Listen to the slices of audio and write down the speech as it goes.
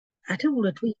ate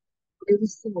bwe tuyikola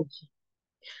research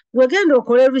wegenda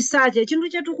okole research ekintu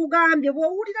kye tukugambye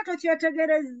bw'owulira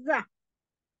tokyetegerezza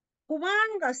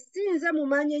kubanga sinze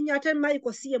mumanye nnyo ate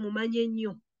Michael si ye mumanye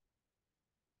nnyo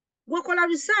gwekola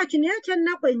research naye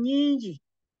ekyennaku ennyingi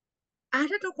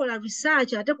ate tokola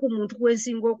research ate ku muntu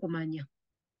gwesinga okumanya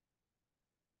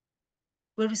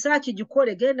gwe research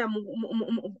gikole genda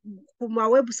ku ma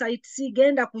websites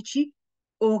genda ku ki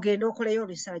ogenda okoleyo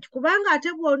research kubanga ate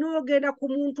bw'onoogenda ku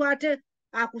muntu ate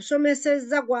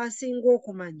akusomesezza gw'asinga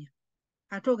okumanya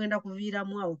ate ogenda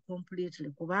kuviiramu awo completely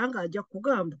kubanga ajja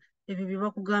kugamba ebyo bye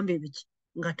bakugamba ebiki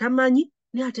nga tamanyi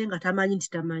naye ate nga tamanyi nti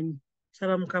tamanyi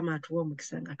saba mukama atuwa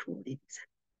omukisa nga tuwuliriza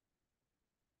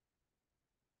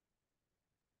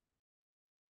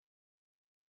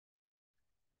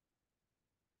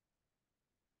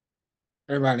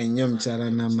Ebale nnyo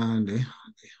mukyala Namande.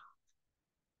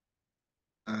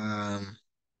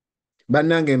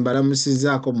 Bannange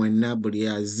mbalamusizaako mwenna buli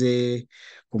aze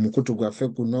ku mukutu gwaffe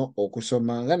guno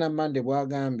okusoma nga Namande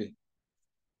bw'agambye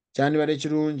kyandibadde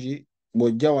kirungi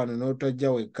bw'ojja wano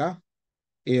n'otojja wekka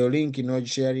eyo linki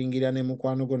n'ogisharingira ne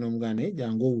mukwano gwo n'omuganda naye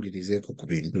jangu owulirizeeko ku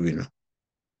bintu bino.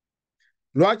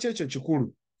 Lwaki ekyo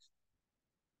kikulu?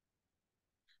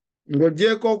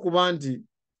 Ng'ogyeko okuba nti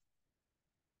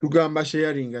tugamba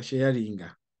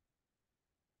sharinga.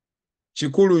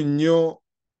 Kikulu nnyo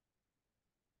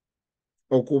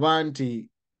okuba nti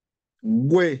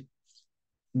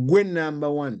gwe number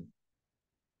one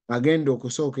agenda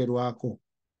okusookerwako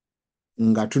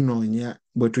nga tunoonya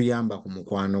bwe tuyamba ku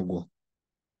mukwano gwo.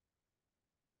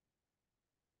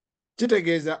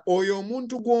 Kitegeeza oyo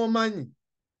omuntu gw'omanyi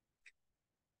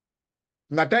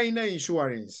nga talina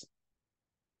insurance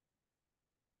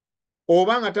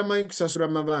oba nga tamanyi kusasula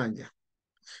mabanja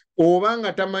oba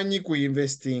nga tamanyi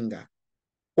kuinvestinga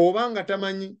oba nga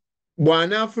tamanyi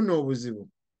bw'anaafuna obuzibu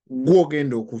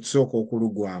gw'ogenda okusooka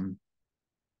okulugwamu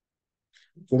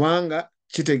kubanga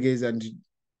kitegeeza nti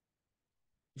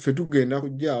ffe tugenda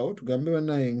kujjaawo tugambe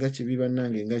bannange nga kibi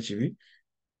bannange nga kibi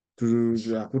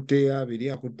akutte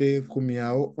 2 akutte 10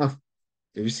 awo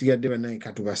ebisigadde bannange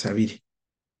katubasabire.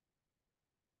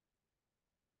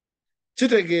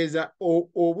 Kitegeeza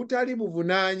obutali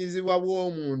buvunaanyizibwa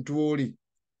bw'omuntu oli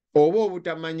oba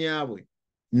obutamanya bwe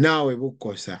naawe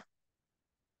bukkosa.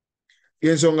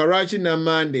 Ensonga lwaki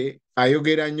Namande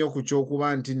ayogera nnyo ku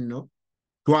ky'okuba nti nno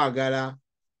twagala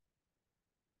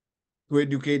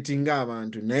tweducatinga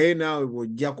abantu naye naawe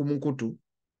bw'ojja ku mukutu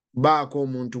baako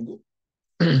omuntu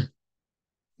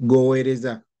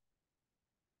g'oweereza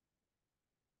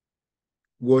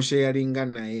gw'osheyalinga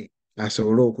naye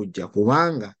asobole okujja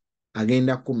kubanga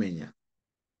agenda kumenya.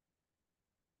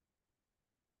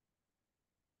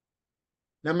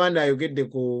 Namande ayogedde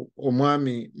ku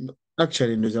omwami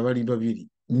actually ndoza bali babiri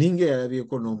ninga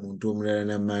yalabyeko n'omuntu omulala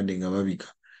Namande nga babika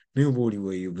naye oba oli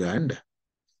we Uganda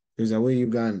ndoza we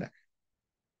Uganda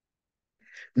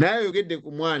naye ayogedde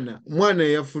ku mwana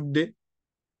eyafudde.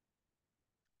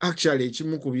 Actually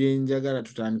ekimu ku byenjagala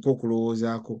tutandika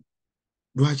okulowoozaako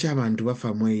lwaki abantu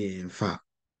bafa mu eyo enfa.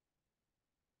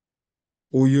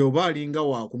 Oyo oba alinga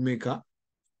waakumeka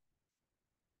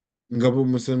nga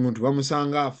muntu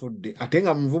bamusanga afudde ate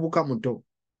nga muvubuka muto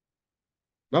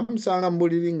bamusanga mu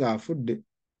buliri ng'afudde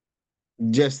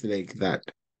just like that.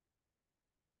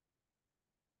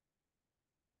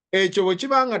 Ekyo bwe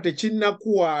kiba nga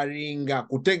tekinnakuwalinga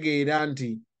kutegeera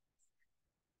nti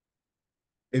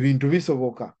ebintu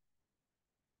bisoboka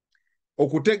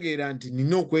okutegeera nti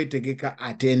nina okwetegeka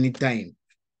at any time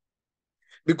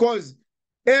because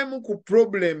emu ku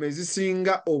problem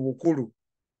ezisinga obukulu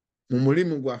mu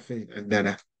mulimu gwaffe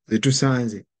ddala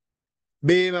zetusanze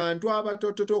be bantu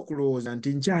abatoototo okulowooza nti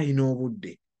nkyalina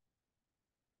obudde.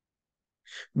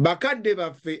 Bakadde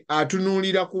baffe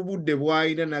atunuulira ku budde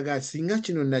bw'alina naga singa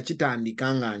kino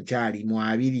nakitandika nga nkyali mu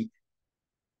 2.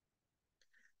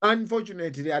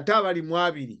 Unfortunately ate abali mu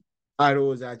 2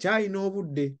 alowooza akyalina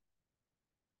obudde.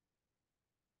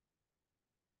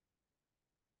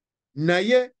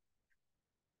 Naye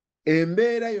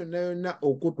embeera yonna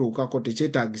okutuukako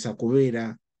tekyetaagisa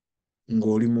kubeera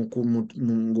ng'oli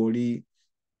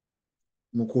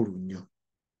mukulu nnyo.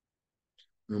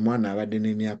 Omwana abadde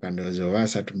n'emyaka ndowooza oba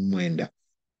 39.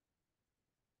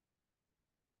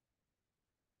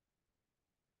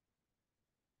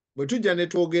 Bwe tujja ne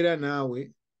twogera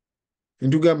naawe ne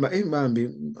tugamba bambi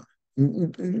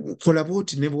kola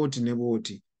bwoti ne bwoti ne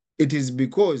bwoti. It is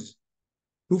because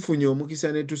tufunye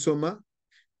omukisa ne tusoma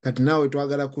kati naawe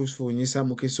twagala kufunyisa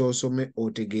mukisa osome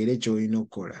otegeere ky'olina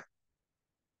okukola.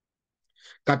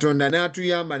 Katonda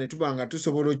n'atuyamba ne tuba nga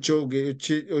tusobola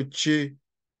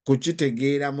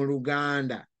kukitegeera mu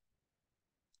Luganda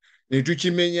ne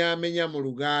tukimenyaamenya mu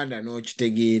Luganda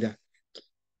n'okitegeera.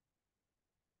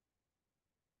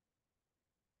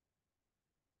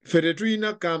 Ffe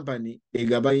tetulina kampani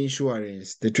egaba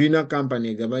insurance, tetulina kampani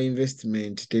egaba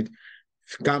investment,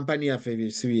 kampani yaffe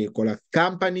ebyo si byekola.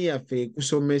 Kampani yaffe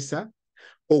ekusomesa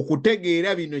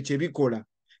okutegeera bino kye bikola,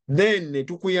 then ne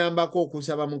tukuyambako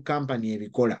okusaba mu kampani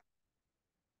ebikola.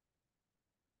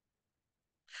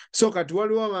 So kati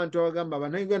waliwo abantu abagamba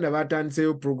Bannayuganda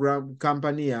batandiseyo program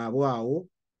kampani yaabwe awo,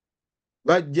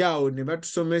 bajja awo ne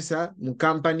batusomesa mu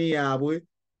kampani yaabwe.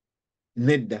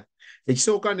 Nedda.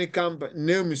 Ekisooka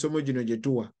n'emisomo gino gye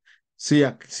tuwa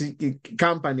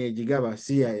kampani egigaba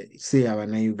si ya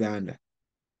Bannayuganda.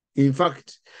 In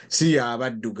fact, si ya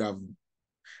abaddugavu.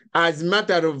 As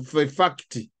matter of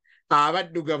fact,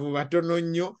 abaddugavu batono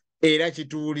nnyo era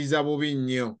kituwuliza bubi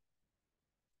nnyo.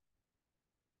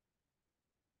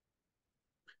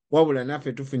 Wabula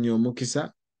naffe tufunye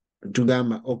omukisa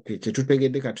tugamba okay,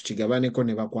 kyetutegedde katukigabaneko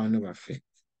ne bakwano baffe.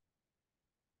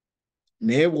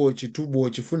 Naye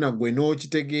bw'okifuna gwe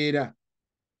n'okitegeera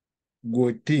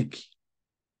gwe tiki.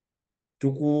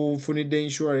 Tukufunidde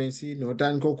insurance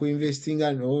n'otandika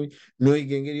okuinvestinga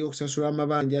n'oyiga engeri y'okusasula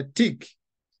amabanja tiki.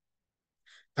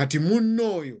 Kati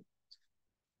munno oyo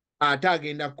ate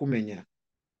agenda kumenya.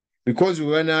 Because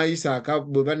bwe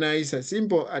banaayisa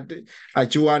simple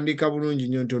akiwandiika bulungi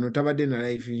nnyo nti ono tabadde na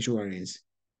life insurance.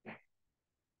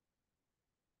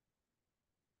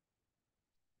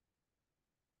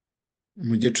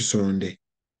 Mujje tusonde.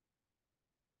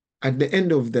 At the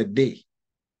end of the day,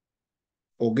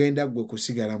 ogenda gwe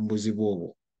kusigala mu buzibu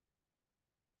obwo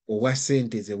obwa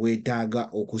ssente ze weetaaga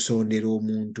okusondera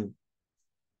omuntu.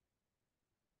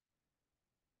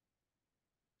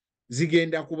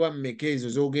 Zigenda kuba mmeka ezo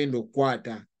z'ogenda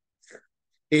okukwata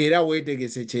era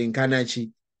weetegese kyenkana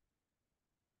ki.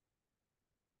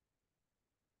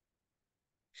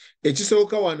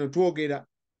 Ekisooka wano twogera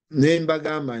ne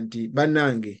mbagamba nti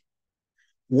bannange,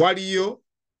 waliyo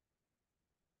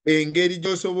engeri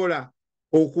gy'osobola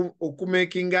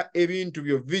okumakinga ebintu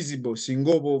byo visible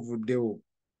singa oba ovuddewo.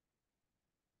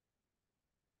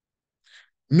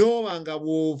 Nooba nga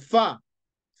bw'ofa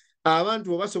abantu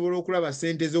bo basobola okulaba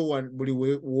ssente zo buli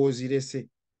w'ozirese.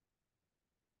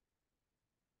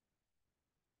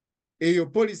 Eyo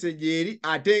poliisi gyeri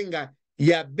ate nga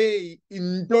ya bbeeyi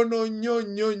ntono nnyo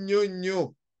nnyo nnyo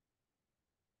nnyo.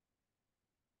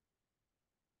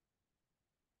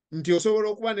 Nti osobola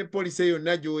okuba ne poliisi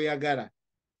yonna gy'oyagala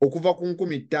okuva ku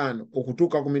 5,000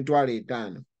 okutuuka ku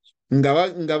 5,000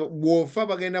 nga bw'ofa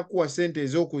bagenda kuwa ssente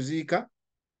ez'okuziika,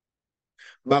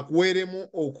 bakuweeremu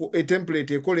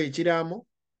etemplate ekola ekiraamo,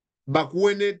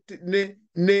 bakuwe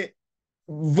ne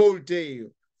vote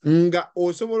eyo nga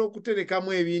osobola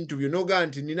okuterekamu ebintu byo noga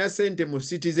nti nina ssente mu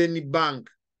Citizen Bank,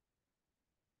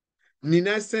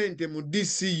 nina ssente mu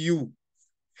DCU,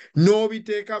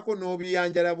 n'obiteekako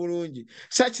n'obiyanjala bulungi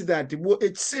such that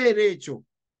ekiseera ekyo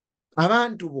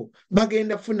abantu bo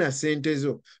bagenda funa ssente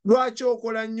zo. Lwaki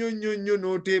okola nnyo nnyo nnyo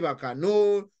n'oteebaka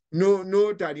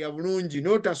n'otalya bulungi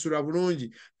n'otasula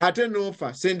bulungi ate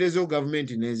n'ofa ssente zo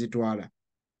gavumenti n'ezitwala?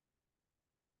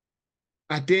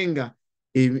 Ate nga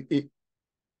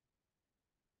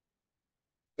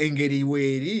engeri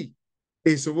weeri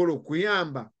esobola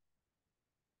okuyamba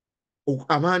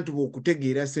abantu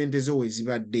okutegeera ssente zo we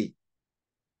zibadde,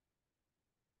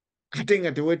 ate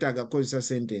nga teweetaaga kukozesa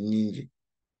ssente nnyingi.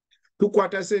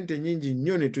 Tukwata ssente nnyingi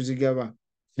nnyo ne tuzigaba,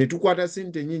 ne tukwata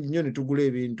ssente nnyingi nnyo ne tugula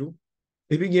ebintu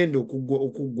ebigenda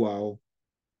okuggwawo.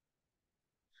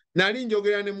 Nali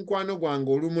njogera ne mukwano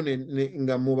gwange olumu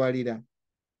nga mubalira,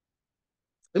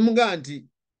 emuga nti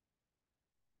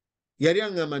yali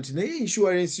aŋŋamba nti naye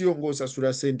insurance yo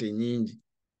ng'osasula ssente nnyingi.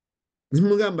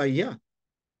 Nimugamba yeah,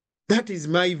 that is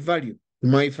my value to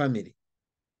my family.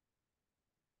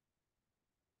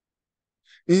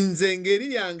 Nze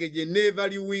engeri yange gye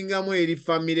neevaluwingamu eri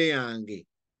famire yange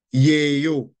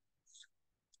yeeyo.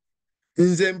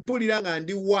 Nze mpulira nga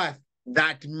ndi worth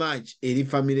that much eri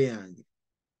famire yange.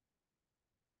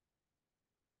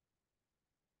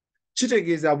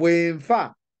 Kitegeeza bwe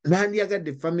nfa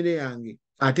nandyagadde famire yange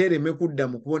ate ereme kudda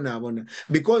mu kubonaabona,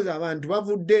 because abantu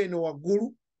bavudde eno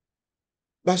waggulu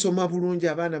basoma bulungi,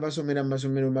 abaana basomera mu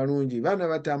masomero malungi, baana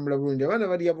batambula bulungi, abaana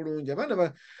balya bulungi,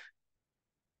 abaana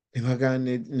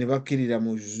ne bakkirira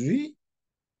mu zwi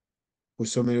ku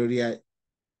ssomero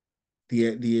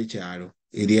ly'ekyalo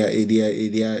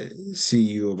erya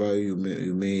CEO oba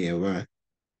yumeeya oba,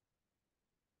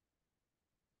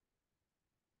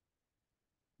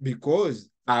 because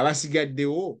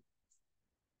abasigaddewo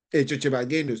ekyo kye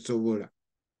bagenda osobola.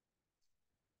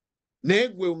 Naye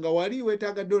gwe nga wali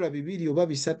weetaaga $200 oba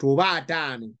 3 oba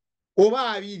 5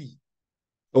 oba 2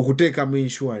 okuteeka mu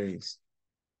insurance.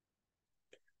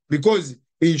 Because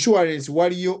insurance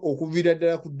waliyo okuviira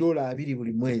ddala ku $2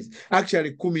 buli mwezi.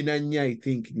 Actually 14 I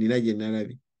think nina gye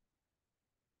nalabye.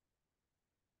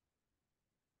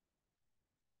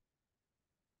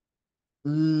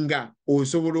 Nga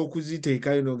osobola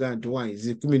okuziteekayo noga nti wanyi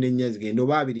zi 14 zigende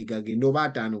oba 2 gagende oba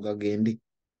 5 gagende.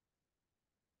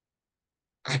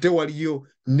 Ate waliyo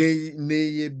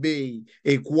n'ey'ebbeeyi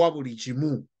ekuwa buli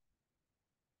kimu.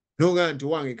 Noga nti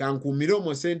wange kankuumire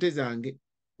omwo ssente zange.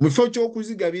 Mu kifo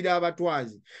ky'okuzigabira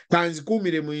abatwazi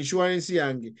kanzikuumire mu insurance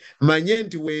yange manye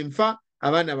nti wenfa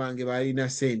abaana bange balina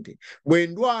ssente. Bwe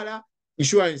ndwala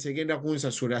insurance egenda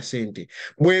kunsasula ssente.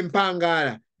 Bwe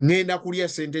mpangaala ngenda kulya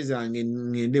ssente zange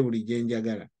ngende buli gye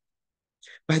njagala.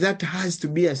 But that has to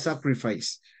be a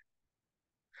sacrifice.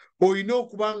 Olina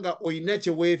okuba nga olina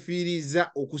kye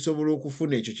weefiiriza okusobola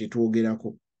okufuna ekyo kye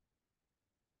twogerako.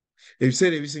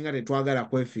 Ebiseera ebisinga tetwagala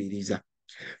kwefiiriza.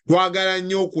 Twagala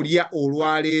nnyo okulya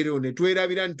olwaleero ne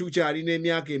twerabira nti tukyalina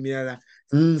emyaka emirala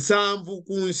 7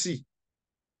 ku nsi.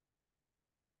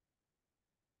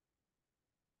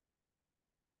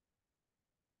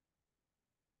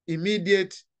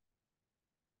 Immediate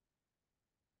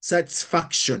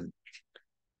satisfaction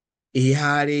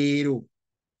eya leero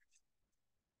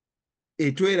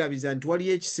etwerabiza nti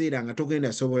waliyo ekiseera nga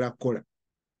togenda sobola kukola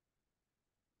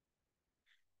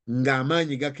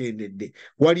ng'amaanyi gakendedde.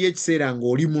 Waliyo ekiseera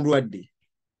ng'oli mulwadde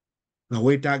nga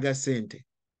weetaaga ssente.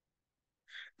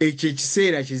 Ekyo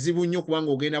ekiseera kizibu nnyo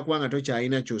kubanga ogenda kuba nga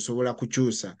tokyalina ky'osobola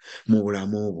kukyusa mu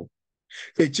bulamu bwo.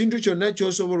 Ekintu kyonna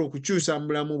ky'osobola okukyusa mu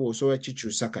bulamu bwo osobola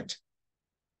kikyusa kati.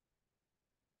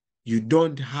 You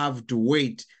don't have to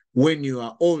wait when you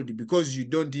are old because you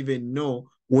don't even know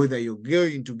whether you're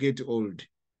going to get old.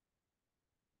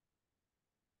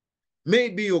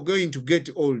 Maybe you're going to get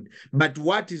old, but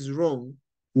what is wrong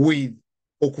with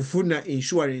okufuna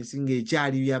insurance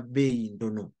ng'ekyali bya bbeeyi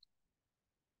ntono?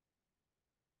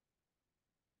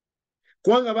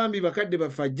 Kubanga bambi bakadde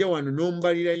baffe ajja wano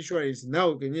n'omubalira insurance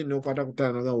naawe kenyini n'okwata ku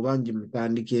ttaano nga obangi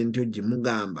mutandike ntyo gye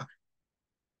mugamba.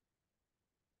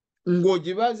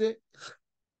 Ng'ogibaze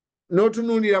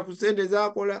n'otunuulira ku ssente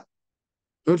z'akola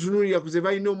n'otunuulira ku ze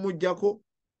balina omuggyako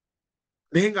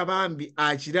naye nga bambi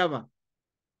akiraba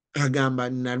agamba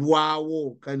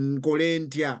nalwawo kankole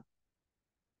ntya.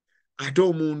 Ate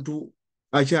omuntu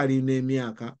akyalina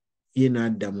emyaka ye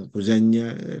n'adda mu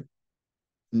kuzannya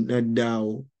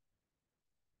n'addaawo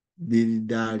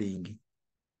darling.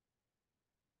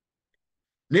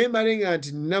 Naye mbalenga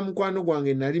nti nina mukwano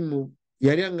gwange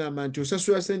yali aŋŋamba nti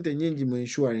osasula ssente nnyingi mu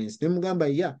insurance. Ne mugamba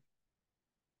ya.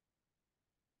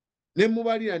 Ne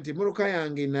mubalira nti emmotoka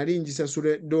yange nali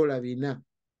ngisasula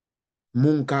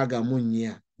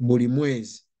 $464 buli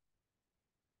mwezi.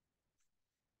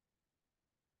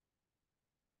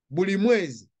 Buli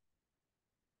mwezi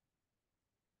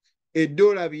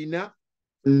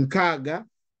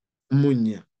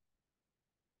 $464.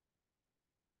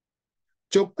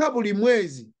 Kyokka buli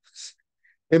mwezi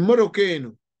emmotoka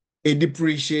eno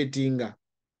depreciatinga.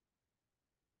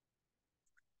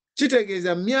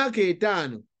 Kitegeeza myaka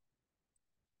 5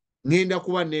 ngenda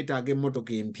kuba neetaaga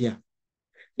emmotoka empya.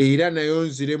 Era nayo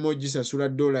nziremu ogisasula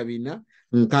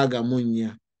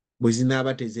 $464 bwe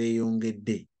zinaaba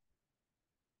tezeeyongedde.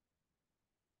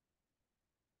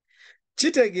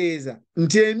 Kitegeeza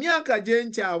nti emyaka gye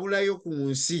nkyabulayo ku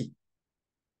nsi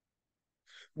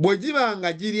bwe giba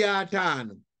nga giri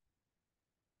 5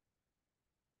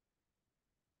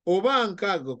 oba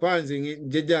 6, kwanze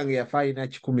jjajjange yafa alina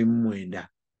 19.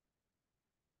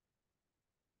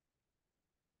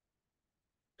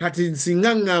 Kati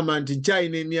nsinga ngamba nti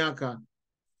nkyalina emyaka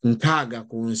 6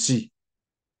 ku nsi.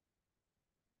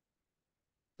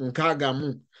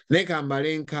 61 naye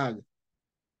kambale 6.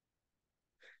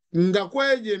 Nga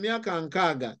kwegyo emyaka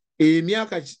 6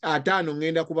 emyaka 5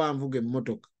 ngenda kuba nvuga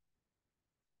emmotoka.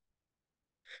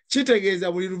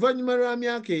 Kitegeeza buli luvannyuma lwa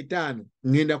myaka 5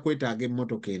 ngenda kwetaaga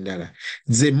emmotoka endala.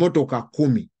 Ze emmotoka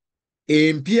 10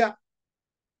 empya.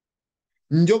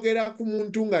 Njogera ku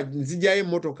muntu nga nzigyayo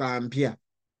emmotoka mpya.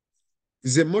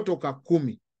 Ze emmotoka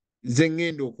 10 ze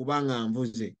ngenda okuba nga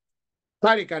nvuze.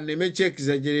 Kale kanneme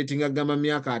kyekizageratinga gamba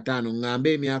myaka 5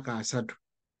 ngambe emyaka 3.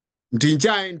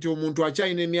 Nti omuntu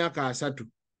akyalina emyaka 3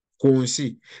 ku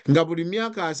nsi nga buli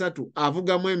myaka 3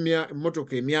 avugamu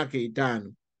emmotoka emyaka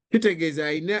 5. Kitegeeza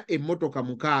alina emmotoka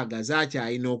 6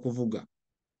 z'akyalina okuvuga.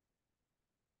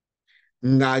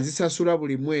 Ng'azisasula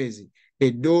buli mwezi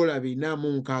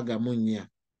 $464.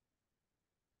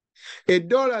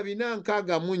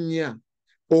 $464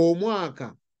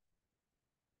 omwaka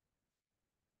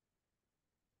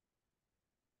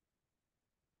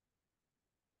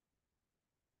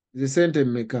Ze sente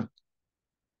mmeka?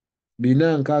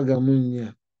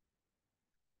 464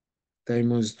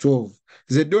 times 12.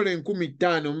 Ze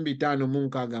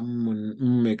 $15,556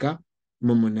 mmeka?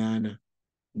 Mu 8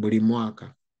 buli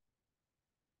mwaka.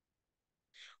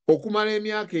 Okumala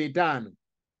emyaka 5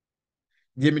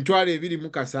 gye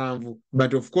 2,270.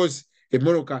 But of course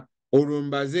emmoloka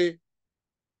olumbaze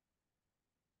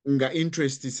nga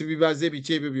interest sibibaze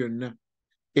biki ebyo byonna.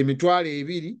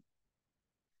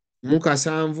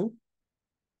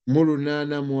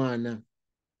 2,270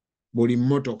 buli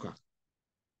mmotoka.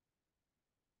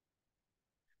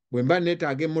 Bwe mba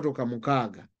neetaaga emmotoka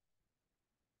 6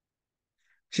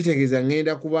 kitegeeza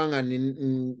ngenda kubanga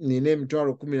nina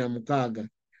 16,000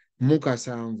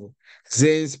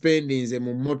 ze nspendinze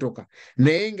mu mmotoka,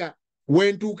 naye nga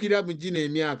wentuukira mu gino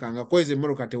emyaka nga kweza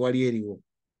emmotoka tewali eriwo.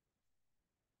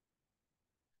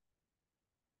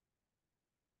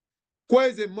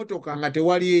 Kweza emmotoka nga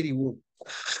tewali eriwo,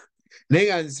 naye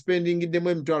nga nspendingiddemu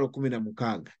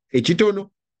 16,000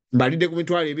 ekitono mbalidde ku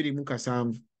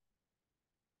 2,270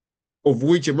 of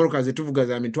which emmotoka ze tuvuga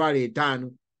za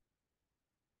 5,000.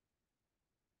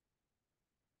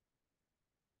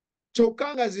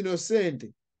 Kyokka nga zino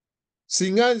sente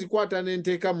singa nzikwata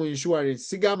nenteeka mu insurance,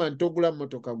 sigamba ntogula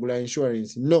mmotoka gula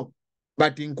insurance, no,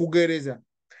 but nkugereza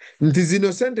nti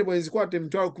zino sente bwe nzikwata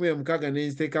 16,000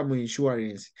 nenziteeka mu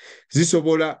insurance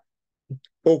zisobola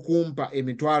okumpa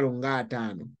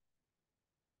 50,000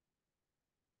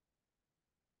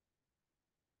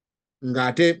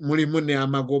 ng'ate mulimu ne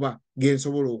amagoba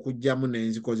gensobola okugjamu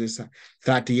nenzikozesa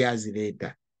 30 years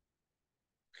later.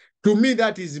 To me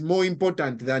that is more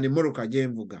important than emmotoka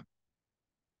gyenvuga.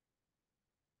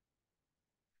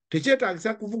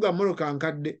 Tekyetaagisa kuvuga mmotoka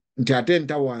nkadde nti ate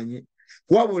ntawaanye,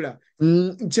 wabula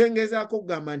kyengezaako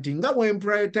okugamba nti nga bwe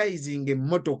prioritizing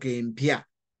emmotoka empya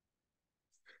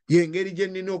y'engeri gye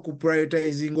nnina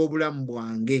okuprioritizing obulamu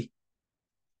bwange.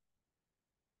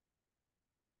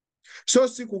 So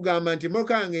si kugamba nti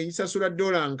emmotoka yange ngisasula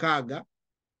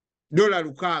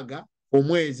 $60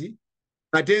 omwezi,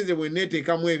 ate nze bwe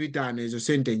neeteekamu 5 ezo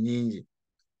sente nnyingi,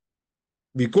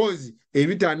 because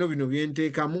 5 bino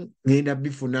byenteekamu ngenda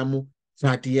bifunamu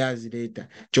 30 years later.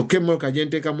 Kyokka emmotoka gye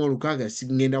nteekamu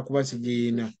 600 ngenda kuba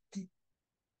sigiyina.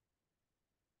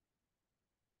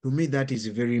 To me that is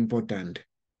very important.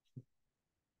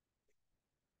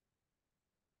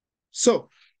 So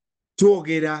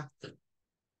twogera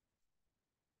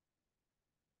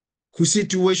ku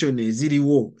situation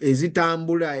eziriwo,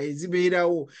 ezitambula,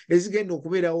 ezibeerawo, ezigenda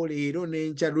okubeerawo leero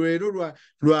n'enkya. Leero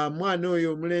lwa mwana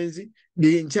oyo omulenzi,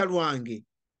 enkya lwange.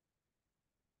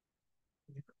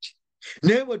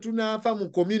 Naye bwe tunaafa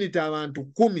mu community abantu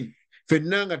 10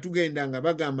 ffenna nga tugenda nga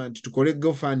bagamba nti tukole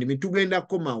GoFundMe, tugenda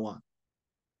kukomawa?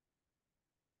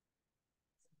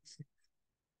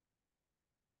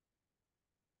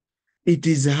 It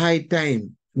is high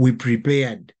time we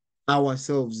prepared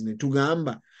ourselves ne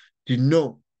tugamba ti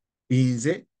no,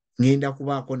 nze ngenda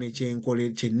kubaako ne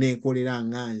kye neekolera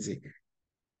nga nze.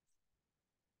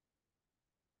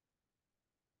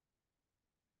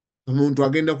 Omuntu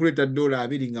agenda kuleeta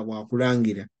 $20 nga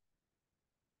bwakulangira.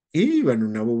 Bano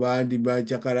nabo bandi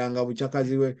bakyakalanga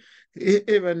bukyakazi we.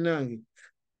 Bannange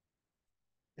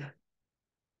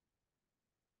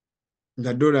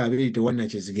nga $20 tewalina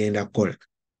kye zigenda kukola.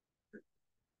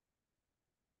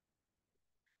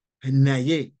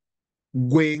 Naye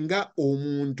gwe nga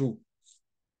omuntu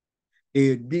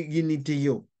dignity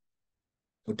yo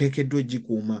oteekeddwa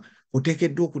ogikuuma,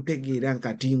 oteekeddwa okutegeera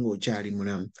nkati ng'okyali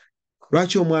mulamu.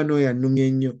 Lwaki omwana oyo annumye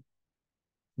ennyo?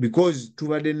 Because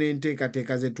tubadde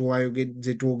n'enteekateeka ze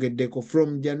twogeddeko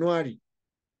from January.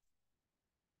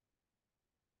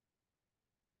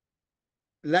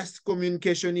 Last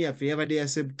communication yaffe yabadde ya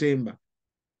September.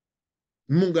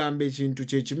 Mugamba ekintu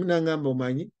kye kimu nangamba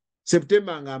omanyi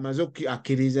September nga amaze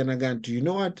akkiriza naga nti you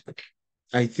know what,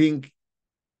 I think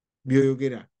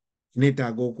byoyogera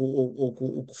neetaaga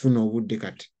okufuna obudde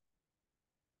kati.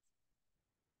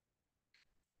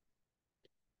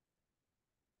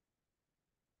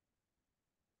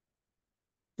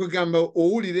 Kwegamba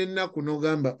owulira ennaku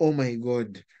n'ogamba oh my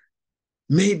God,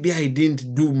 maybe I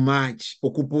didn't do much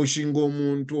okupushinga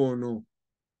omuntu ono.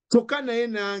 Kyokka naye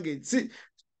nange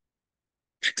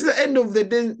at the end of the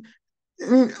day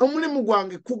omulimu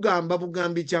gwange kugamba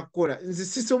bugambi kyakukola, nze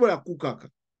sisobola kukaka.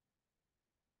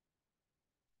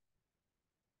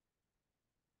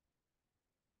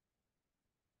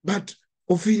 But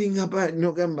ofeelinga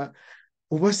nogamba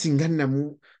oba singa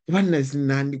oba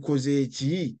nandikoze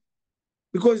eki?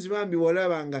 Because bambi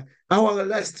walabanga our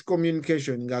last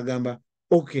communication ngagamba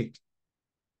okay,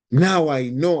 now I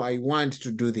know I want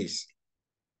to do this,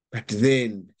 but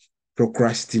then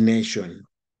procrastination.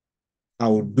 I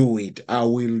will do it. I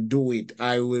will do it.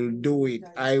 I will do it.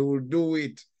 I will do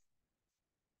it.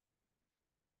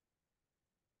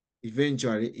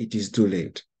 Eventually, it is too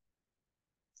late.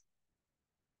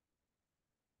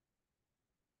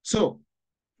 So,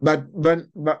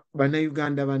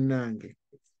 bannayuganda bannange,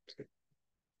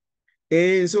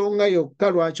 ensonga yokka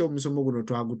lwaki omusomo guno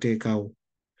twaguteekawo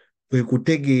kwe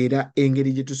kutegeera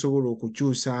engeri gye tusobola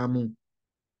okukyusaamu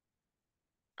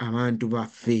abantu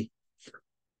baffe,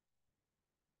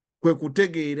 kwe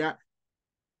kutegeera,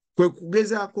 kwe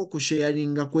kugezaako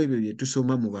okusheyalinga ku ebyo bye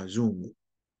tusoma mu bazungu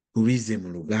tubize mu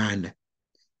Luganda,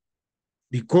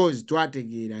 because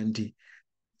twategeera nti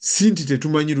si nti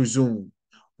tetumanyi Luzungu,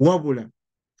 wabula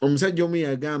omusajja omu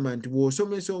yagamba nti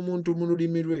bw'osomesa omuntu mu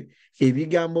lulimi lwe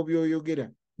ebigambo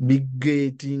by'oyogera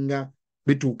bigeetinga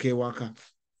bituuka ewaka.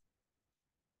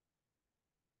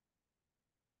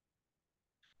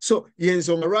 So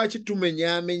yensonga lwaki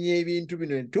tumenyaamenya ebintu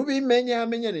bino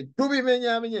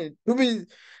tubimenyaamenya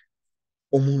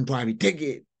omuntu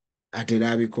abitegeere ate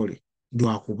era abikole,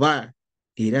 lwakuba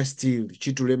era still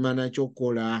kitulema nakyo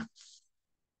kukola.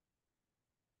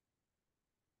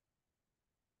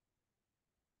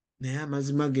 Naye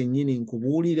amazima gennyini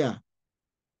nkubuulira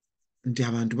nti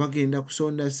abantu bagenda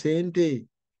kusonda ssente,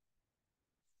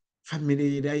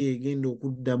 famire era yegenda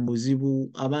okudda mu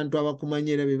buzibu, abantu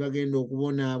abakumanya era be bagenda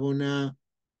okubonaabona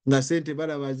nga ssente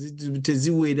balaba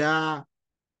teziwera.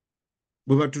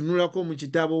 Bwe batunulako mu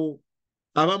kitabo,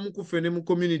 abamu kuffe ne mu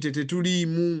community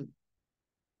tetuliimu,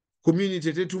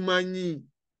 community tetumanyi.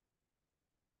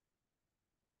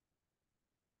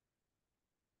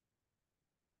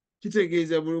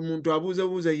 Kitegeeza buli muntu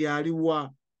abuuzabuuza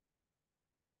yaliwa.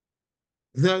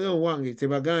 Naaga wange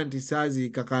tebagaa nti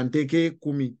saaziika kanteeke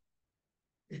 10.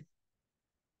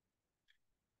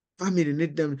 Famire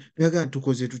nedda bagaa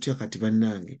tukoze tutya kati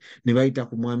bannange, ne bayita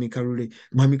ku mwami Kalule.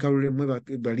 Mwami Kalule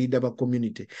mwe baliida ba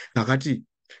community, kakati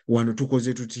wano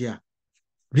tukoze tutya?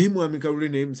 Naye mwami Kalule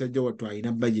naye musajja wattu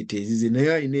alina budget ezize,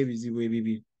 naye alina ebizibu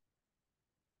ebibiri.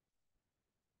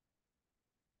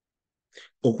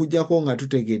 Okuggyako nga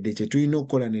tutegedde kye tulina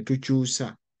okukola ne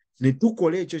tukyusa, ne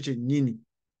tukola ekyo kyennyini.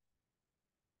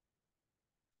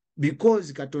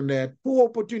 Because Katonda yatuwa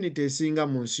opportunity esinga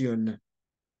mu nsi yonna,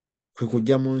 kwe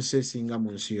kujja mu nsi esinga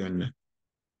mu nsi yonna.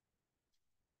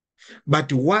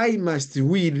 But why must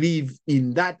we live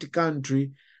in that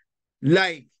country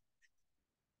like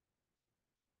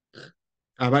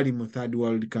abali mu third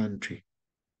world country?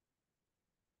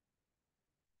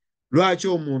 Lwaki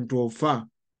omuntu ofa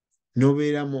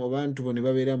n'obeera mu abantu bo ne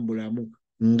babeera mu bulamu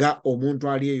nga omuntu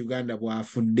ali e Uganda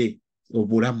bw'afudde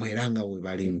obulamu era nga bwe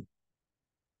balimu,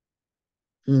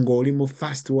 ng'oli mu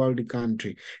first world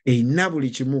country eyina buli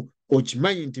kimu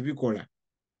okimanyi nti bikola?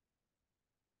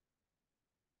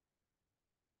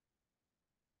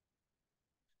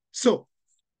 So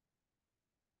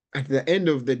at the end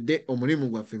of the day omulimu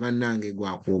gwaffe bannange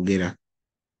gwa kwogera.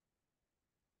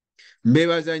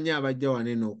 Mbeebaza nnyo abajja wano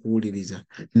eno okuwuliriza,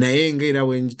 naye ng'era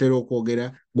bwe ntera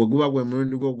okwogera bwe guba gwe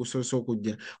mulundi gwo ogusoose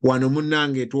okujja wano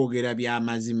munnange twogera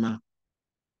by'amazima,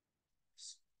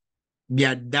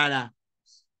 bya ddala,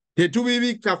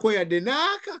 tetubibikkako yadde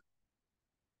naaka.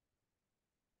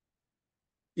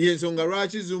 Y'ensonga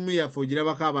lwaki Zoom yaffe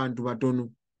ogirabako abantu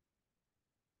batono,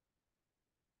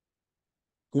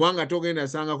 kubanga togenda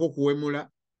sangako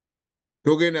kuwemula,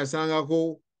 togenda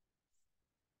sangako,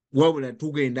 wabula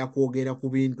tugenda kwogera ku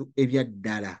bintu ebya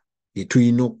ddala bye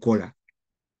tulina okukola.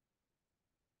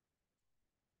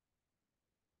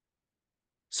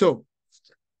 So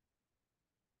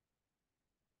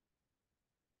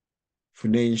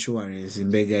funa insurance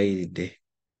mbegayiridde,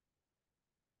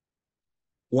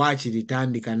 waakiri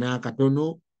tandika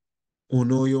n'akatono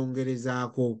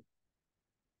onooyongerezaako.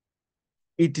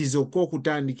 Itizoka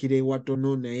okutandikira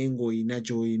ewatono naye ng'olina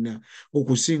ky'olina,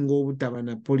 okusinga obutaba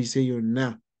na poliisi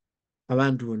yonna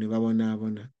abantu bo ne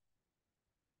babonaabona.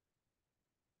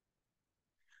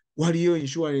 Waliyo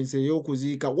insurance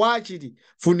ey'okuziika, waakiri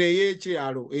funa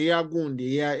ey'ekyalo, eya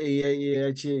gundi,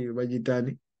 eyakyeyo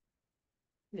bagitani,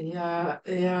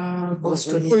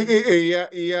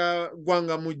 eya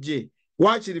gwanga mujje,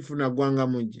 waakiri funa gwanga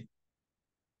mujje,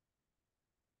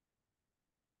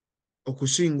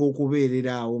 okusinga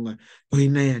okubeerera awo nga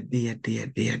olina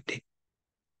yadde.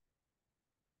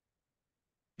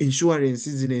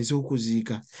 Insurance zino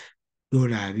ez'okuziika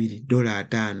 $2,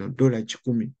 $5,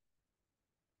 $100.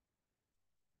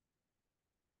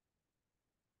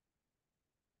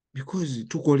 Because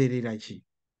tukolerera ki?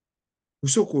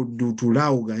 Osooka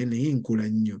otulaawo gaye naye nkola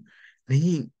nnyo,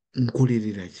 naye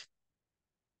nkolerera ki?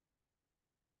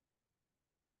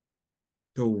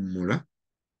 Towummula.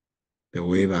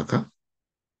 teweebaka,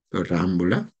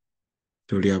 totambula,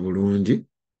 tolya bulungi,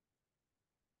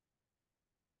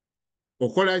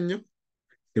 okola nnyo,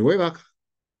 teweebaka,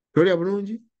 tolya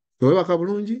bulungi, teweebaka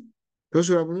bulungi,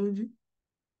 tosula bulungi,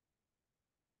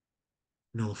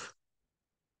 noofa.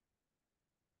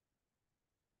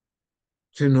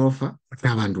 Se noofa ate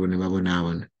abantu bo ne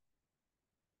babonaabona.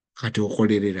 Kati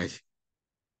okolerera ki?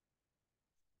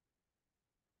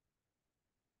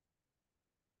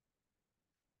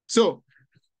 So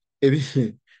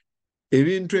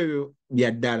ebintu ebyo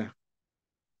bya ddala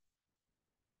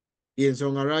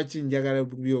y'ensonga lwaki njagala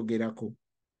kubyogerako.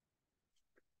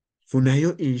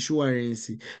 Funayo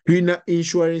insurance. Tulina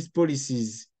insurance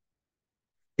policies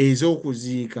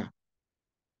ez'okuziika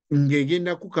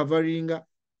ng'egenda kukavaringa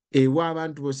ewa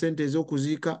abantu bo ssente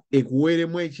ez'okuziika,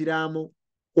 ekuweeremu ekiraamo,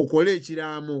 okole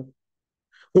ekiraamo.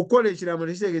 Okukola ekiraamo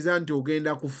tekitegeeza nti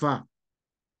ogenda kufa.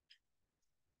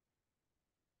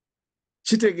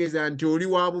 Kitegeeza nti oli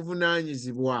wa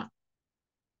buvunaanyizibwa.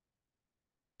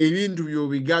 Ebintu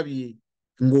by'obigabye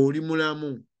ng'oli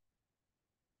mulamu.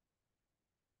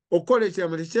 Okukola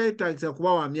ekiraamo tekyetaagisa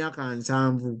kuba wa myaka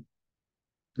 7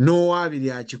 n'owa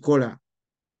 2 akikola.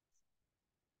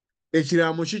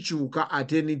 Ekiraamo kikyuka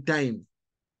at any time.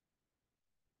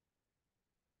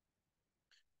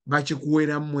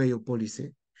 Bakikuweeramu eyo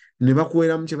policy, ne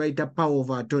bakuweeramu kye bayita power of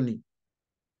attorney.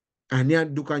 Ani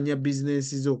addukanya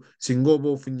bizinensi zo singa oba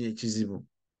ofunye ekizibu.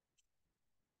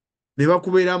 Ne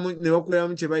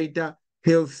bakuweeramu kye bayita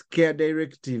health care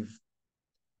directive.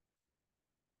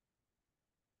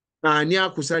 Ani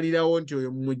akusalirawo nti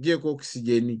oyo mumuggyeeko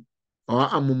okisigeni,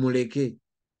 mumuleke.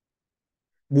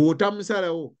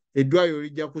 Bw'otamusalawo eddwaliro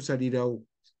lijja kusalirawo.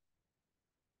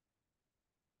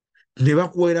 Ne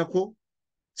bakuweerako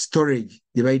storage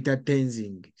gye bayita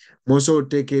tenzing. Mw'osobola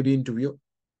oteeka ebintu byo,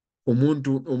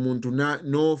 omuntu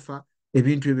n'ofa,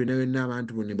 ebintu ebyo byonna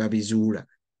abantu bo ne babizuula.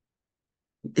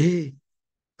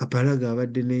 Kapalaga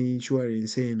abadde ne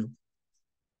insurance eno,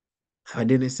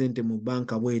 abadde ne ssente mu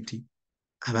bbanka bweti,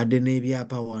 abadde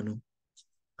n'ebyapa wano,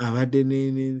 abadde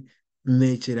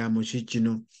n'ekiraamo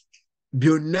kikino,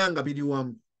 byonna nga biri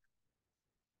wamu.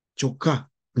 Kyokka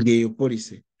ng'eyo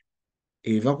policy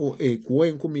ekuwa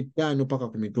 5,000 paka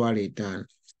ku 5,000.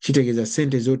 Kitegeeza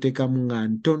ssente z'oteekamu nga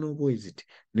ntono bweziti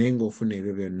naye ng'ofuna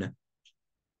ebyo byonna.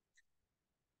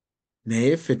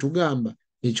 Naye ffe tugamba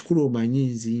ekikulu omanyi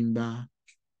nzimba,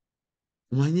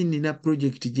 omanyi nina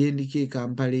pulojekiti gye ndiko e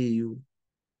Kampala eyo.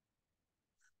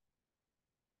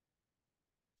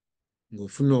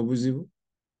 Ng'ofuna obuzibu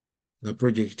nga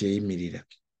pulojekiti eyimirira.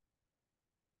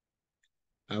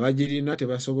 Abagirina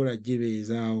tebasobola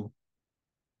gibeezaawo.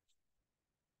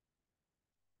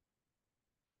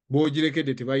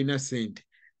 Bw'ogirekedde tebalina ssente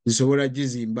zisobola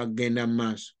gizimba kugenda mu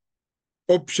maaso.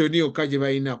 Option yokka gye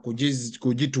balina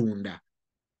kugitunda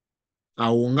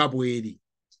awo nga bweri.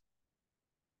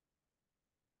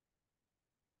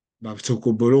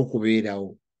 Basobole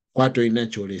okubeerawo. Kwata olina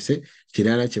kyolese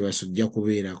kirala kye basujja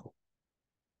kubeerako.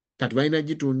 Kati balina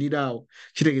gitundira awo,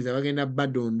 kitegeeza bagenda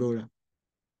badondola.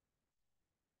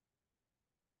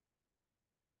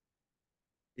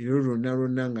 Ebyo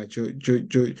lwonna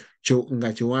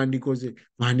nga kyewandikoze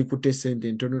wandikutte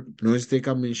ssente ntono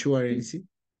n'oziteeka mu insurance.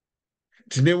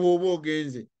 Ne bw'oba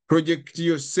ogenze pulojekiti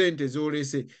yo ssente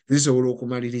z'olese zisobola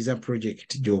okumaliriza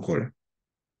pulojekiti gy'okola.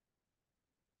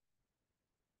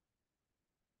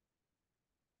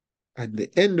 At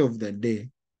the end of the day,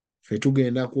 ffe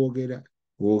tugenda woogere.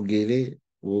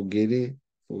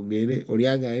 Oli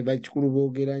agamba bakikulu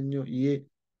boogera nnyo, ye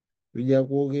tujja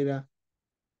kwogera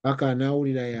paka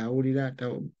anaawulira y'awulira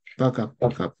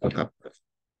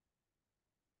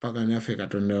paka naffe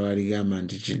Katonda waligamba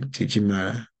nti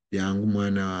kikimala, jangu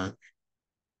mwana wange.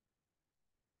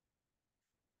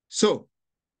 So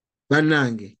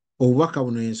bannange, obubaka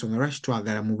buno y'ensonga lwaki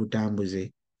twagala mu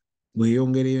butambuze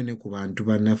bweyongereyo ne ku bantu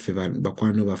bannaffe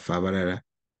bakwano baffe abalala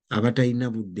abatalina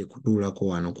budde kutuulako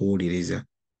wano kuwuliriza.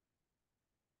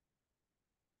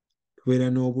 Tubeera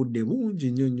n'obudde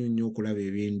bungi nnyo okulaba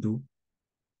ebintu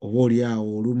oba oli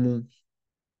awo olumu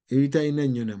ebitalina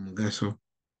nnyo na mugaso.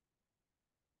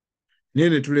 Naye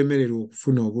ne tulemererwa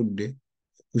okufuna obudde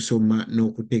okusoma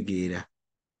n'okutegeera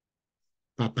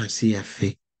papasi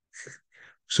yaffe,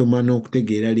 kusoma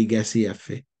n'okutegeera ligasi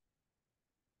yaffe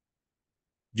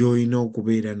gy'olina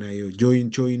okubeera nayo,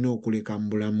 ky'olina okuleka mu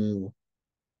bulamu bwo.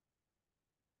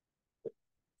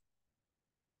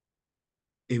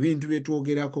 Ebintu bye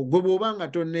twogerako gwe bw'oba nga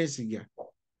tonneesiga,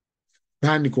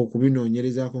 tandika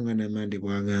okubinoonyerezaako nga Namande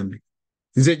bw'agambye.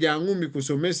 Nze jangu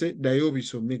mbikusomese, ddayo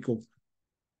obisomeko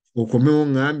okomewo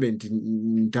ŋŋambe nti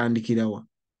ntandikira wa.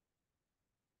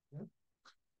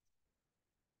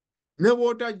 ne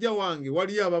bw'otajja wange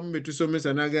waliyo abamu be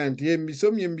tusomesa naga nti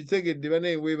embisomye mbitegedde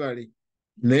banaye weebale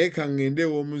naye kaŋŋende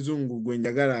ew'omuzungu gwe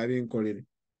njagala abinkolere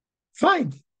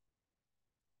fine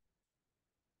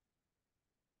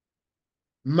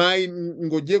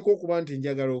ng'ogyeko okuba nti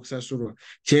njagala okusasulwa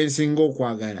kyensinga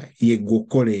okwagala ye ggwe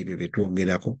okukola ebyo bye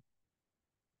twogerako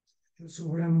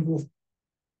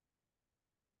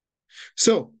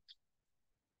so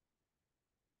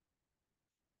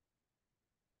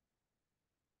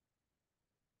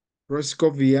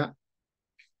Proscovia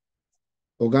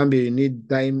ogambye you need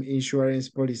time insurance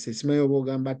policy simanyi oba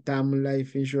ogamba term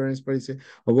life insurance policy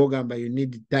oba ogamba you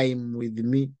need time with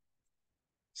me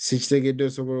sikitegedde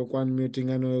osobola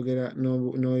okwanmutinga n'oyogera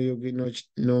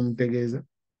n'omutegeeza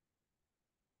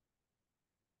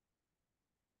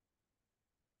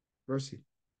Rosi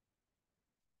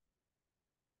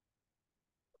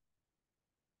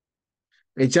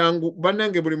ekyangu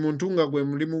bannange buli muntu nga gwe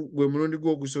mulundi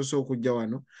gwe ogusoose okujja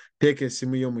wano teeka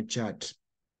essimu yo mu chat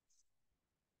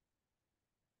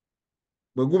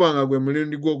bwe guba nga gwe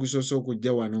mulundi gwe ogusoose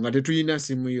okujja wano nga tetuyina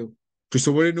simu yo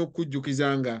tusobole n'okukujjukiza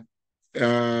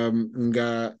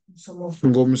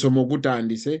ng'omusomo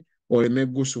gutandise oleme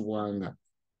gusubwanga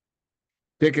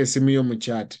teeka essimu yo mu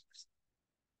chat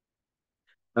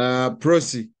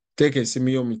Prosi teeka essimu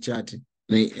yo mu chat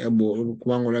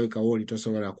kubanga olabikawo oli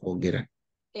tosobola kwogera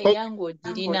eyangu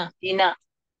ogirina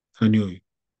ani oyo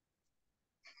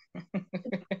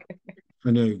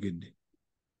ani ayogedde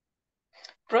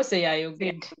Prose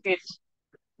yayogedde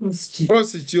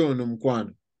Prosi ki ono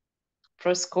mukwano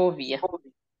Proscovia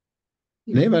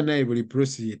naye bannaye buli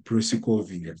Prosi ye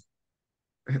Proscovia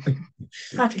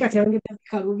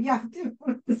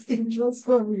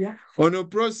ono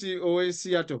Prosi owe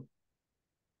Seattle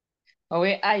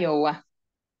owe Iowa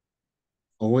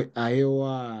owe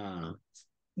Iowa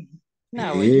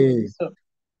naawe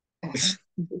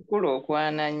kukulu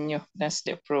okwana nnyo that's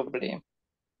the problem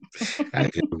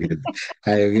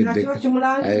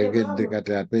ayogedde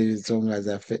kati ate ensonga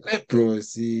zaffe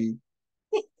Prosi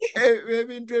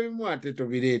ebintu ebimu ate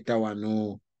tobireeta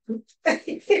wano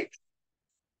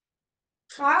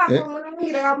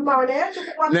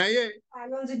naye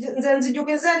nze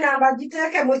nzijukiza enamba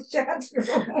giteeke mu chat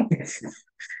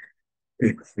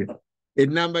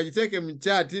enamba giteeke mu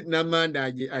chat n'amanda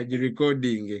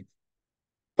agirecordinge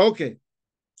okay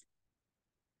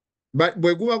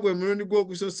bwe guba gwe mulundi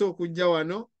gw'ogusoose okujja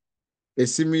wano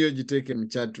essimu yo giteeke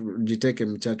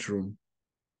mu chat room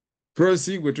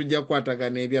Prosi gwe tujja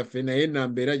kukwatagana ebyaffe naye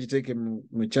enamba era giteeke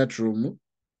mu chat room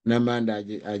n'amanda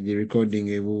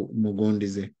agirecordinge mu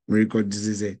records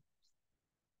ze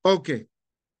okay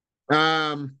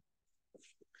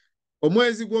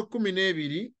omwezi gwa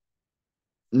 12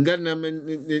 nga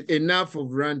enough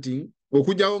of ranting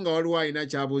okujjawo nga waliwo alina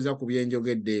kyabuuza ku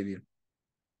byenjogedde ebyo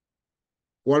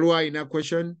waliwo alina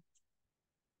question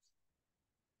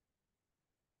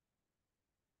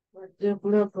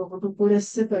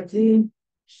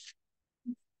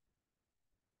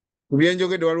ku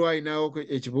byenjogedde waliwo alinawo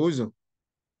ekibuuzo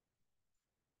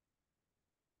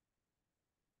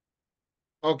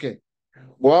okay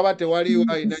bw'waba tewaliwo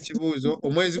alina kibuuzo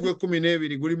omwezi gwe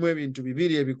 12 gulimu ebintu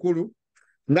bibiri ebikulu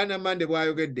nga Namande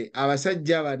bw'ayogedde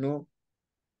abasajja bano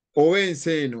ow'ensi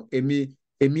eno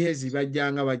emyezi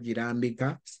bajjanga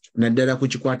bagirambika naddala ku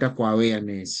kikwata ku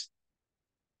awareness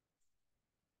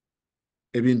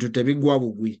ebintu tebigwa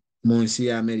bugwi mu nsi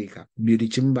ya America buli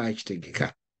kimu baakitegeka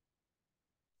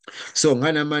so nga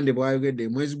Namande bw'ayogedde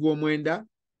omwezi gw'omwenda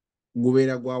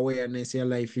gubeera gwa awareness ya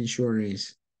life insurance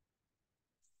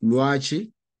lwaki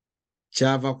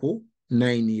kyava ku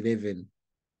 9/11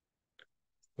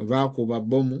 baakuba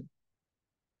bbomu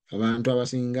abantu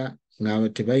abasinga nga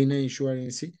tebalina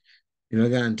insurance ne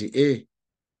bagamba nti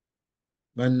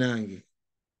bannange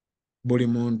buli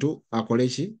muntu akole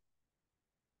ki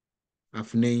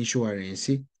afune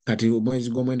insurance kati omwezi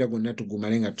gw'omwenda gwonna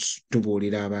tugumale nga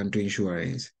tubuulira abantu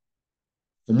insurance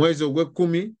omwezi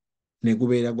ogw'ekkumi ne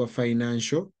gubeera gwa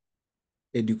financial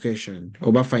education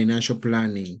oba financial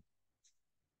planning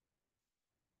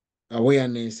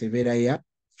awareness ebeera ya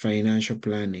financial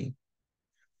planning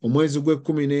omwezi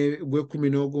gw'ekkumi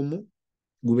n'ogumu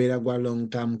gubeera gwa long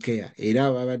term care era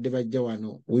ababadde bajja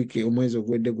wano omwezi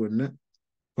ogwedde gwonna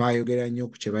twayogera nnyo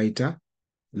ku kye bayita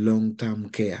long term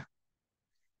care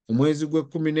omwezi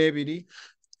gwe12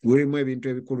 gulimu ebintu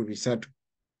ebikulu 3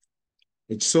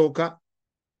 ekisooka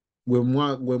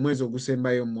gwe mwezi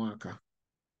ogusembayo mu mwaka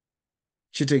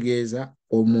kitegeeza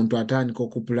omuntu atandika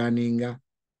okupulaninga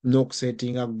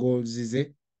n'okusetinga goals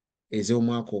ze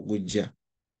ez'omwaka ogujja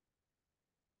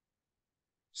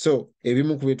so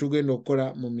ebimu ku bye tugenda okukola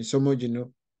mu misomo gino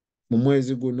mu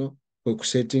mwezi guno kwe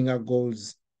kusettinga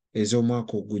goals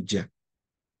ez'omwaka ogujja.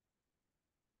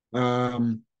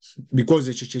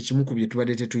 Because ekyo kyekimu ku bye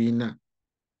tubadde tetuyina.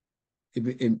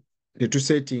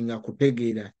 Tetusettinga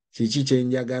kutegeera kiki kye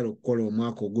njagala okukola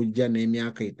omwaka ogujja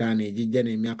n'emyaka 5 egijja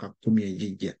n'emyaka 10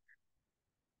 egijja.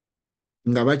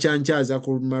 Nga bakyankyaza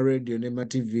ku radio ne ma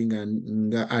TV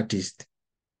nga artist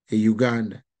e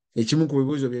Uganda. Ekimu ku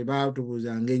bibuuzo bye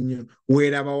baatubuuzanga ennyo,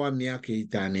 weerabawa myaka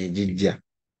 5 egijja.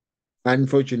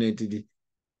 Unfortunately,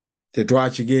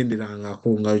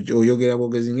 tetwakigenderangako nga oyogera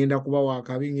bwogezi, ngenda kuba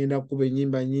wakabi, ngenda kukuba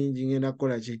ennyimba nnyingi, ngenda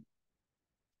kukola ki.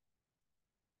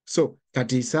 So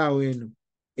kati isaawa eno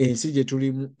ensi gye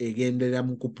tulimu egendera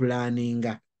mu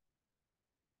kupulaninga.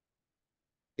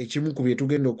 Ekimu ku bye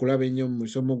tugenda okulaba ennyo mu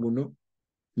musomo guno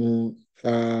mu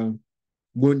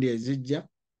gundi ezijja,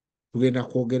 tugenda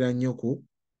kwogera nnyo ku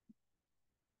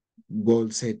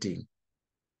goal setting.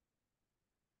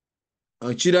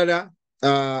 Kirala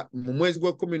mu mwezi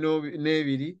gwa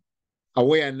 12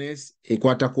 awareness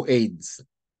ekwata ku AIDS.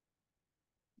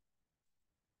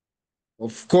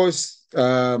 Of course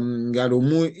nga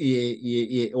lumu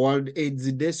ye World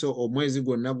AIDS Day, so omwezi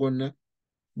gwonna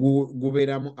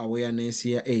gubeeramu awareness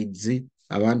ya AIDS,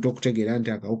 abantu okutegeera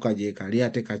nti akawuka gye kali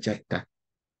ate kakyatta.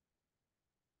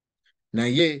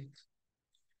 Naye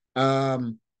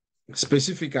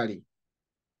specifically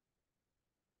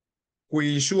ku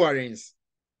insurance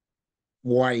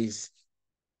wise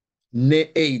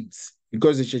ne AIDS,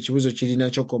 because ekyo ekibuzo kirina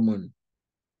kyo common.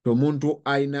 Omuntu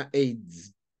alina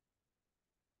AIDS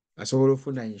asobola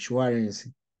ofuna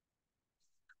insurance.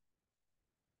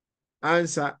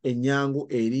 Answer ennyangu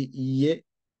eri ye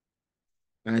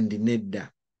and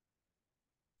nedda.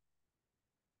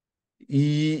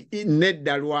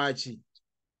 Nedda lwaki?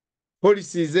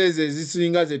 Policies ezo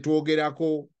ezisinga ze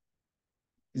twogerako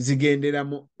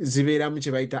zibeeramu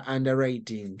kye bayita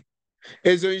underwriting.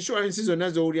 Ezo insurance zonna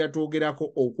z'owulira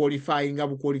twogerako okwalifyinga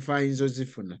bukwalifyinza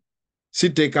ozifuna,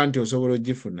 siteeka nti osobola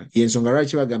ogifuna. Y'ensonga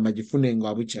lwaki bagamba gifune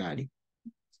nga bukyali,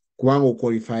 kubanga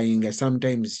okwalifyinga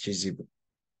sometimes kizibu.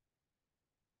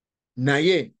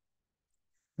 Naye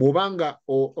bw'obanga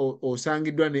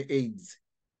osangiddwa ne AIDS,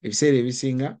 ebiseera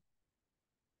ebisinga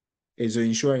ezo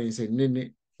insurance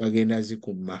ennene bagenda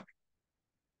zikumma,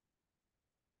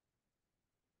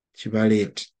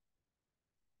 kibaleeta.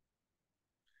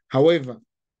 However,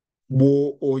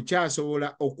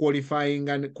 okyasobola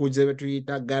okwalifyinga ku ze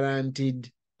tuyita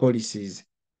guaranteed policies.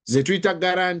 Ze tuyita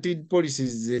guaranteed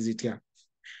policies ze zitya?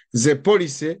 Ze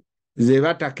policy ze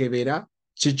batakebera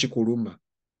kikikuluma.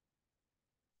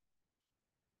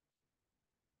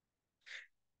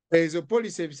 Ezo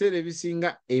policy ebiseera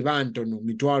ebisinga eba ntono,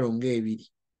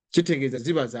 2,000, kitegeeza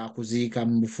ziba za kuziika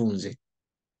mu bufunze.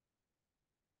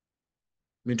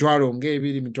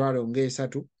 2,000,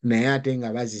 3,000, naye ate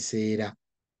nga baziseera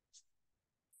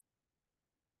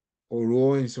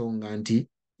olw'ensonga nti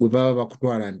bwe baba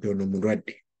bakutwala nti ono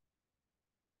mulwadde.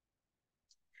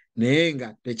 Naye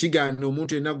nga tekigaana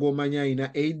omuntu yenna gw'omanya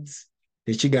alina AIDS,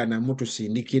 tekigaana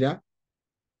mutusindikira,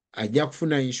 ajja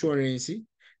kufuna insurance,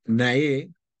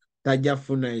 naye tajja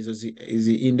kufuna ezo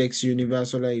zi index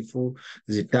universal life,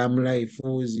 zi term life,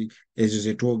 ezo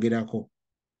ze twogerako.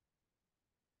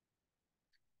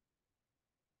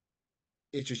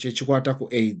 Ekyo kye kikwata ku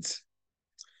AIDS.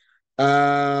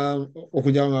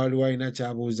 Okujja nga waliwo alina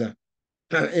kyabuuza.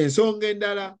 Ensonga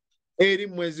endala eri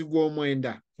mwezi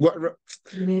gw'omwenda,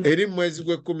 eri mwezi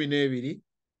gwe-12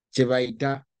 kye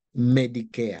bayita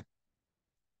Medicare.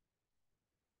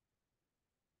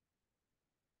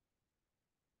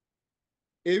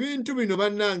 Ebintu bino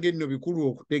bannange nno bikulu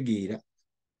okutegeera,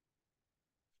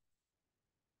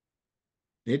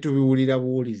 naye tubiwulira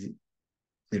buwulizi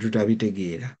ne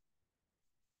tutabitegeera.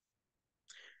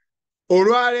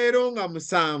 Olwaleero nga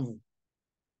 7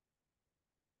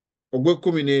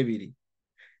 ogwe-12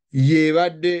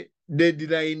 yeebadde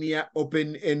deadline ya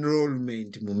open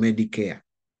enrollment mu Medicare.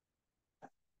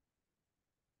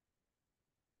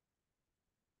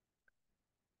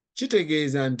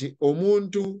 Kitegeeza nti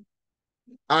omuntu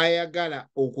ayagala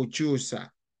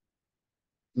okukyusa,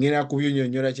 ngenda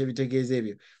kubyonyonyola kye bitegeeza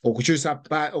ebyo,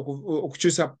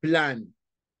 okukyusa plan,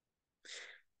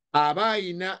 aba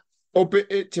ayina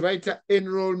kye bayita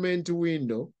enrollment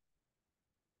window,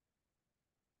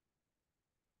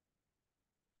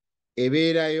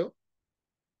 ebeerayo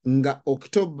nga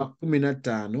October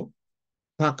 15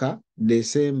 paka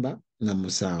December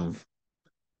 7,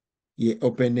 ye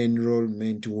open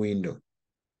enrollment window.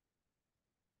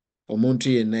 Omuntu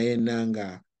yenna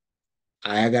nga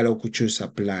ayagala okukyusa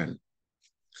plan.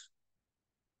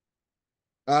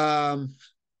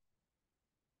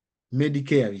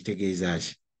 Medicare bitegeeza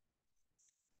ki?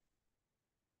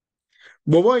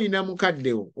 bw'oba oyina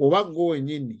mukaddewo oba gwe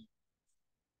wennyini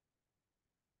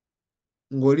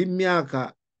ng'oli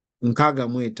myaka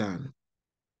 65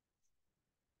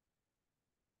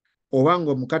 oba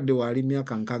ng'omukadde waali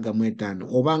myaka 65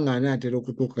 oba ng'anaatera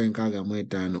okutuuka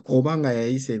 65 oba nga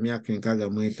yayisa emyaka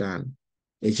 65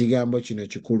 ekigambo kino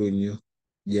kikulu nnyo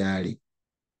gy'ali.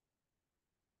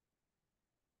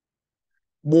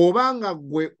 Bw'oba nga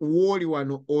ggwe w'oli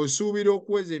wano osuubira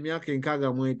okuweza emyaka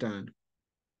 65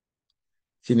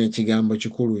 kino ekigambo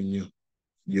kikulu nnyo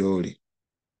gy'oli.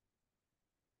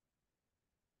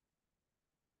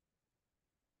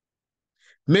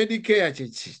 Medicare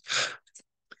kyeki?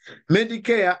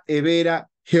 Medicare ebeera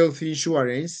health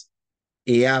insurance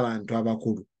ey'abantu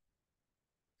abakulu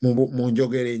mu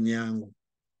njogera ennyangu.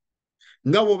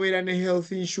 Nga bw'obeera ne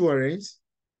health insurance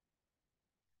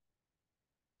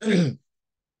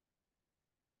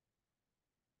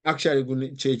actually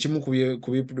kyekimu ku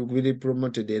biri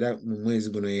promoted era mu mwezi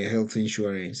guno ye health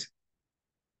insurance.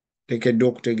 Tekeddwa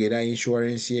okutegeera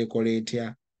insurance yeekola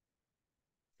etya.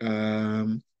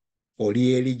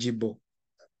 Oli eligible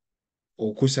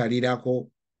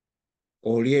okusalirako,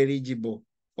 oli eligible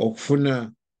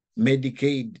okufuna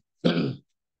Medicaid.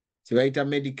 Kibayita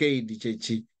Medicaid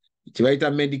kyeki?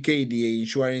 Kibayita Medicaid ye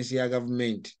insurance ya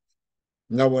government.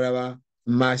 Nga bw'olaba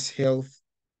Mass Health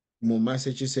mu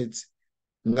Massachusetts,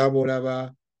 nga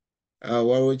bw'olaba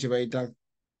waliwo kibayita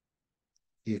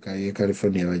ye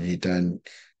California bagiyitaani.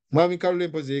 Mwami Kalule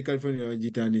mpozi ye California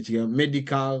bagiyitaani ekigambo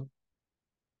medical.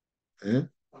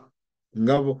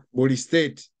 Nga buli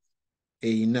state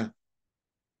eyina.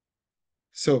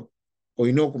 So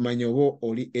olina okumanya oba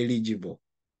oli eligible.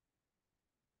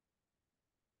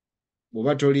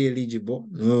 Bw'oba toli eligible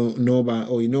n'oba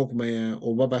olina okumanya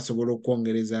oba basobola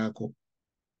okwongerezaako.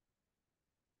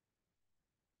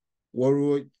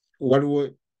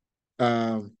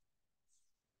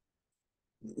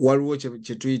 Waliwo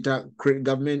kye tuyita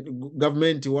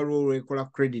gavumenti waliwo lwekola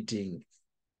crediting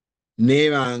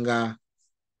neebanga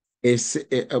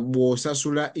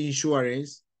bw'osasula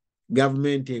insurance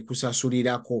gavumenti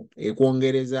ekusasulirako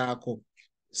ekwongerezaako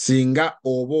singa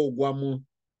oba ogwa mu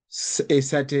a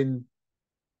certain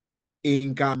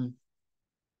income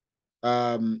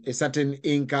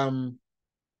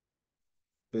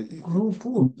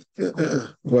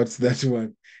what's that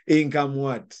one? Income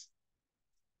what?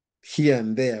 Here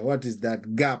and there. What is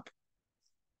that gap?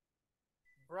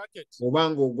 Bracket.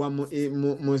 Obanga ogwa mu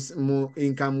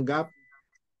income gap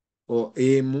o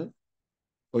emu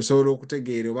osobola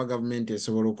okutegeera oba gavumenti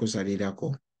esobola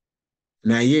okusalirako.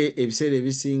 Naye ebiseera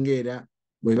ebisinga era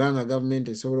bw'ebanga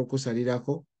gavumenti esobola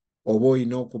okusalirako oba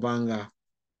olina okubanga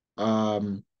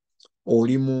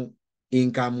oli mu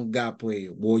income gap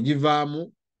eyo.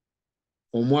 Bw'ogivaamu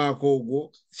omwaka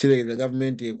ogwo kireega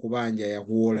gavumenti ekubanja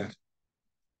yakuwola.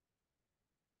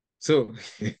 So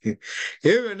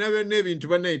ebyo byonna ebintu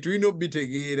bannaye tulina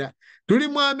obitegeera. Tuli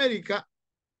mu America.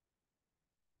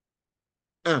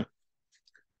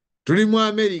 Tuli mu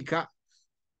America.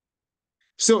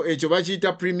 So ekyo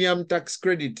bakiyita premium tax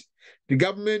credit.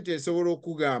 Gavumenti esobola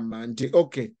okugamba nti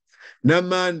okay,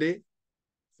 namande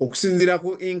okusinziira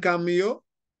ku income yo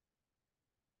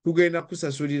tugenda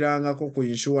kusasulirangako ku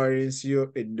insurance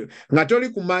yo nga toli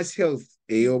ku mass health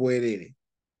ey'obwerere.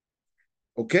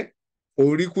 Okay?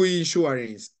 Oli ku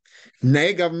insurance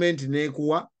naye gavumenti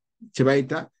neekuwa kye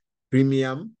bayita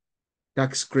premium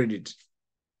tax credit.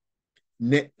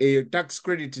 Eyo tax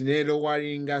credit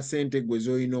neerowalinga sente gwe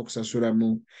z'olina okusasula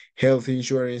mu health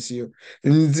insurance yo.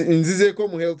 Nzizeeko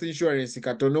mu health insurance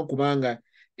katono kubanga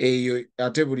eyo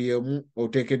ate buli emu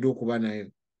oteekeddwa okuba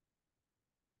nayo.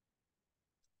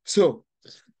 So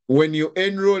when you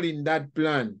enroll in that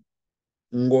plan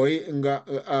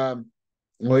ng'oyita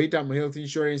mu health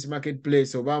insurance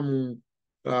marketplace oba mu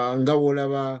nga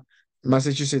bw'olaba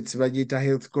Massachusetts bagiyita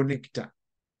health connector.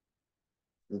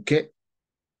 Okay?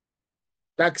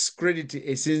 Tax credit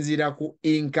esinziira ku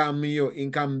income yo,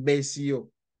 income base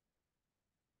yo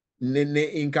ne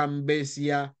income base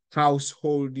ya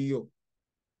household yo.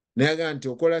 Nayaga nti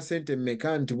okola sente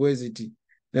mmeka nti bwe ziti.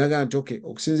 Nayaga nti okay,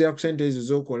 okusinziira ku sente ezo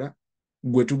z'okola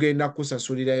gwe tugenda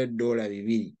kusasulirayo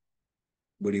 $200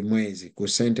 buli mwezi ku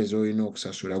sente z'olina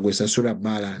okusasula, gwe sasula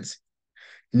balance.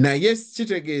 Naye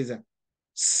kitegeeza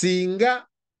singa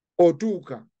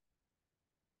otuuka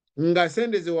nga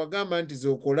sente ze wagamba nti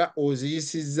z'okola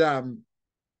oziyisizzaamu,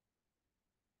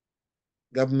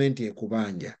 gavumenti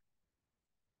ekubanja.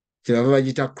 Kyebava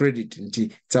bagiyita credit nti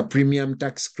it's a premium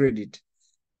tax credit.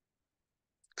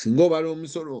 Singa obala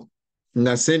omusolo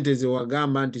nga sente ze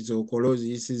wagamba nti z'okola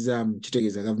oziyisizzaamu,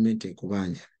 kitegeeza gavumenti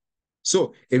ekubanja.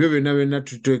 So ebyo byonna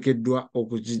tuteekeddwa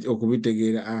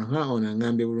okubitegeera. Ono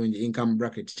aŋŋambye bulungi income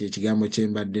bracket kye kigambo kye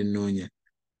mbadde nnoonya.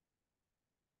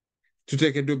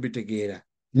 Tuteekeddwa obitegeera.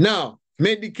 Now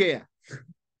Medicare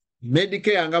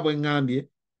nga bwe ŋŋambye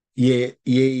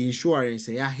ye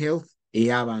insurance eya health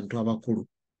ey'abantu abakulu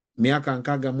myaka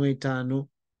 65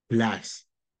 plus.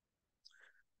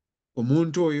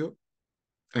 Omuntu oyo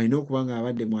alina okuba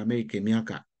ng'abadde mu America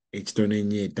emyaka ekitono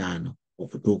ennyo 5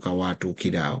 okutuuka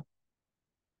w'atuukira awo.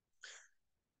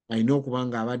 Alina okuba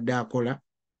ng'abadde akola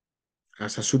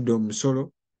asasudde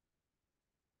omusolo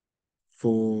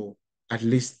for at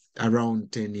least around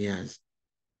 10 years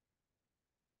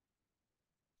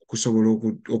okusobola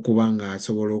okuba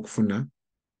ng'asobola okufuna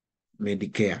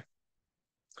Medicare.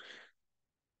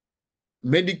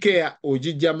 Medicare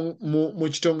ogijja mu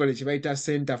kitongole kye bayita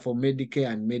Center for Medicare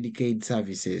and Medicaid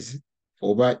Services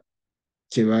oba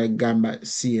kye bagamba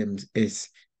CMS,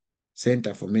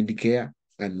 Center for Medicare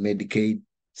and Medicaid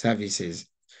Services.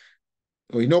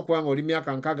 Olina okuba nga oli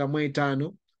myaka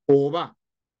 65 oba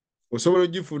osobola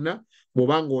ogifuna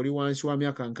bw'oba nga oli wansi wa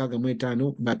myaka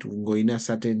 65 but ng'olina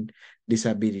certain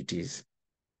disabilities.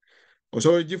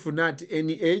 Osobola ogifuna at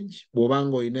any age bw'oba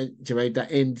nga olina kye bayita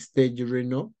end stage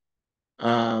renal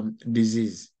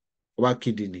disease oba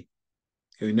kidney,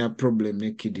 olina problem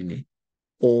ne kidney,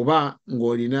 oba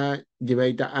ng'olina gye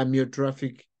bayita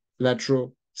amyotrophic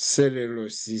lateral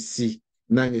sclerosis,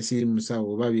 nange siri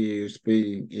musawo oba byeyo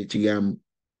spelling ekigambo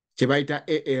kye bayita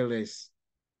ALS,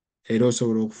 era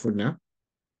osobola okufuna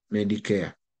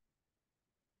Medicare.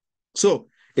 So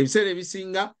ebiseera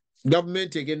ebisinga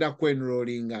gavumenti egenda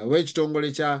kwenrollinga oba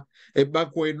ekitongole kya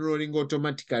bakwenrollinga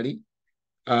automatically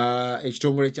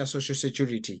ekitongole kya social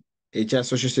security ekya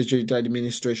Social Security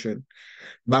Administration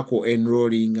bako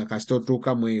enrollinga kasita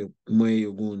otuuka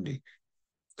mweyo gundi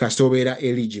kasita obeera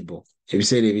eligible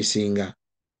ebiseera ebisinga.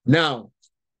 Now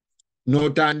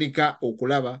n'otandika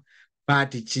okulaba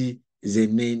paati ki ze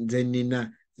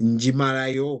nnina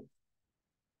njimalayo.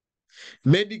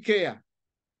 Medicare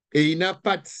erina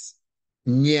parts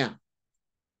 4.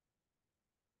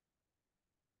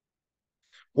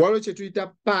 Waliwo kye tuyita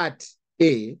part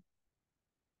A,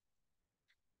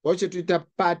 waliwo kye tuyita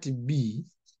part B,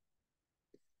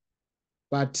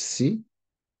 part C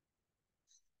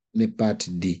ne part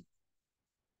D.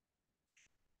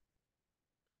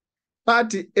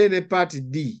 Part A ne part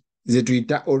D ze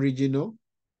tuyita original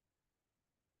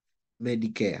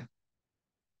Medicare.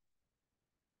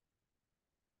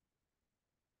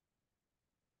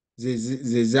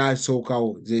 Ze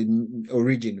zaasookawo ze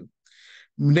original.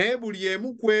 Naye buli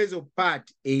emu ku ezo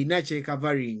part erina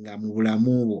kyekavaringa mu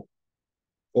bulamu bwo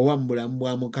oba mu bulamu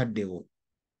bwa mukadde wo.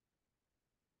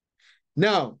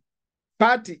 Now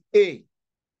part A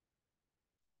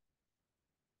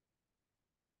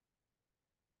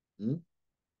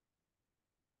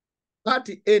part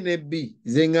A ne B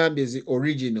ze ŋŋambye zi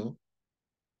original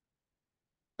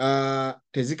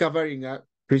tezikavaringa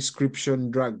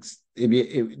prescription drugs,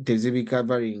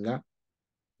 tezibikavaringa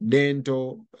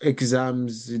dental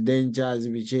exams, dentures,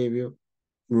 biki ebyo,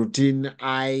 routine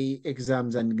eye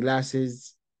exams and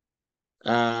glasses,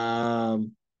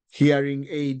 hearing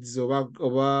aids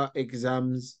oba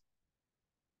exams,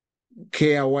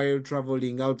 care while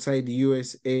traveling outside the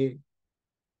USA,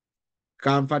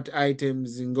 comfort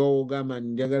items ng'ogamba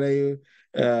njagalayo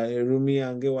erumi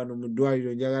yange wano mu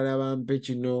ddwaliro njagala bampe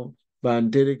kino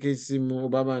bantereko essimu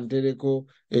oba bantereko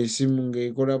essimu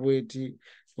ng'ekola bweti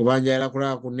oba njagala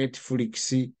kulaba ku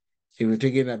Netflix, ebyo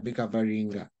tegenda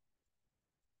bikavaringa.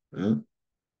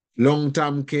 Long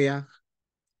term care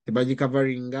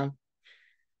tebagikavaringa.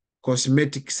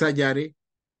 Cosmetic surgery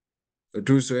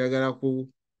otuuse oyagala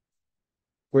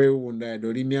kwewunda yadde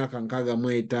oli myaka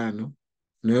 65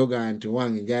 naye ogamba nti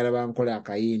wange njagala bankola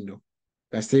akayindo,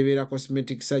 kasita ebeera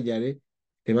cosmetic surgery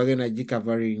tebagenda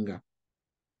gikavaringa.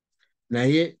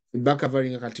 Naye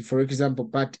bakavaringa kati for example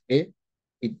part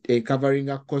A covering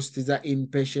cost za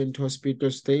inpatient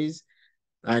hospital stays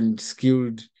and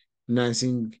skilled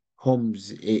nursing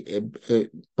homes,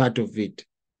 part of it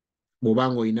bw'oba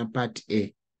ng'olina part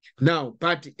A. Now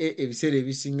part A ebiseera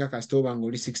ebisinga kasita oba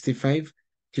ng'oli 65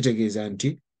 kitegeeza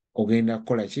nti ogenda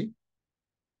kukola ki?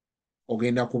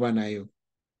 Ogenda kuba nayo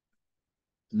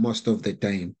most of the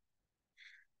time.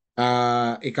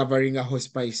 Covering a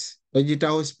hospice, bagita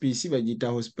hospice, bagita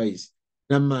hospice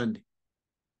nammande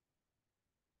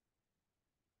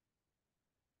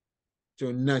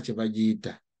kyonna kye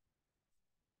bagiyita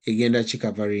egenda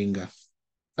kikavaringa.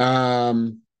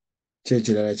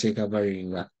 Kyekirala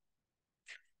kyekavaringa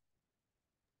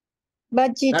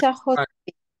bagiyita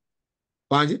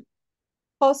wangi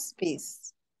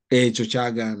hospice. Ekyo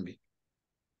kyagambye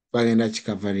bagenda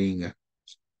kikavaringa.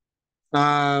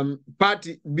 Part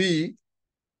B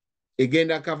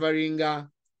egenda coveringa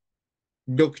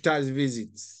doctor's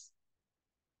visits.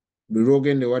 Buli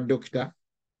lwogende wa doctor.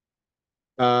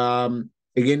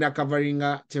 Egenda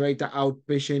coveringa kyebayita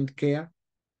outpatient care.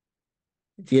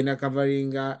 Egenda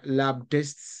coveringa lab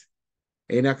tests.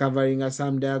 Egenda coveringa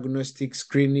some diagnostic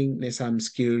screening and some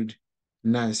skilled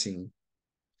nursing.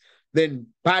 Then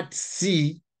part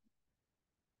C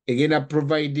egenda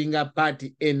providing a part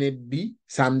A and B,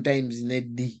 sometimes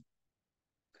net D.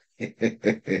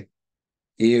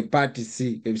 Part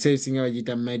C, ebiseera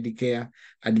bagiyita Medicare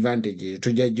advantage,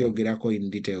 tujja gyogerako in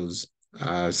details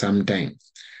sometime.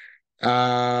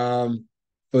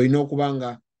 Olina okuba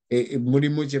nga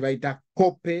mulimu kye bayita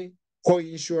copay,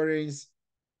 co-insurance,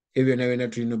 ebyo byonna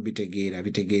tulina obitegeera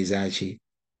bitegeeza ki.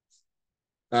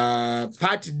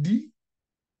 Part D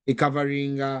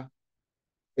ecoveringa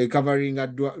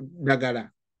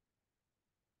ddagala.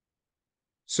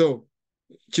 So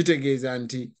kitegeeza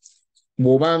nti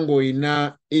bw'obanga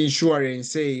olina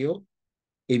insurance eyo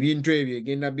ebintu ebyo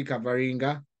egenda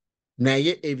bicoveringa,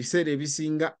 naye ebiseera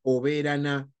ebisinga obeera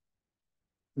na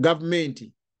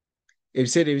gavumenti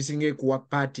ebiseera ebisinga ekuwa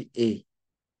part A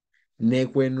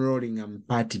n'ekwenrollinga mu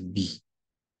part B.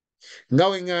 Nga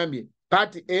we ngambye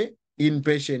part A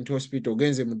inpatient hospital,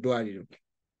 ogenze mu ddwaliro.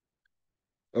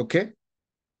 Okay?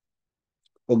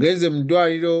 Ogenze mu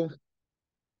ddwaliro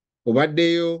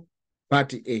obaddeyo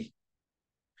part A.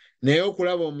 Naye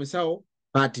okulaba omusawo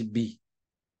part B.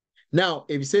 Now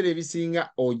ebiseera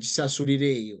ebisinga ogisasulira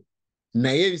eyo,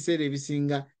 naye ebiseera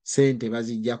ebisinga sente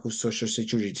bazijja ku social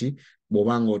security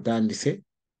bw'obanga otandise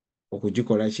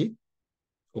okugikola ki?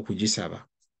 Okugisaba.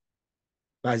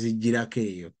 Bazijjirako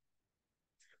eyo.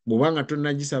 Bw'obanga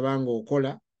tonnagisaba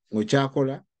ng'okola,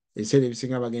 ng'okyakola, ebiseera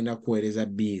ebisinga bagenda kuweereza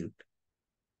bill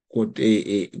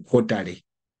quarterly.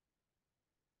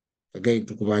 Again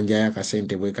tukubanjayo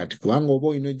akasente bwe kati kubanga oba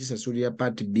olina ogisasulira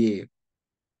part B eyo.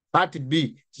 Part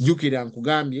B jjukira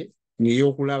nkugambye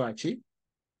ng'ey'okulaba ki?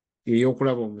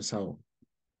 Ey'okulaba omusawo.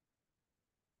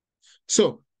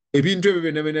 So ebintu ebyo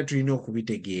byonna tulina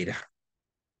okubitegeera.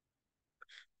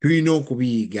 Tulina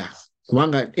okubiyiga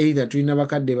kubanga either tulina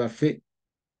bakadde baffe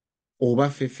oba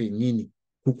ffe ffennyini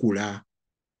tukula.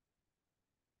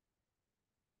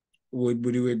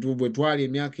 Bwe twali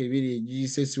emyaka 2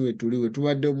 egiyise si we tuli, we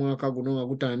tubadde omwaka guno nga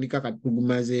gutandika kati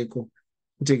tugumazeeko.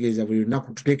 Tutegeeza buli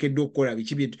lunaku tuteekeddwa okukola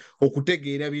biki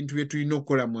okutegeera bintu bye tulina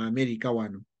okukola mu Amerika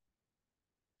wano.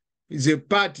 Ze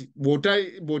part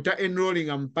bw'ota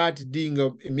enrollinga mu part D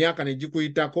nga emyaka ne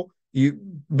gikuyitako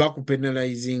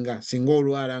bakupenalizinga singa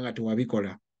olwala nga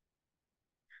tewabikola.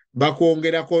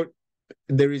 Bakwongerako,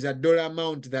 there is a dollar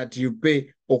amount that you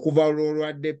pay okuva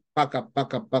olwolwadde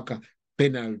paka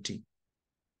penalty.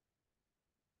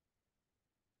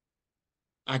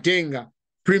 Ate nga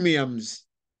premiums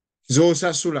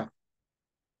z'osasula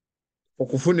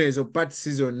okufuna ezo parts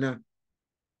zonna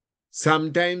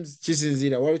sometimes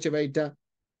kisinziira waliwo kye bayita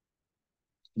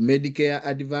Medicare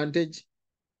advantage,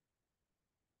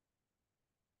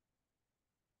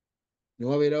 ne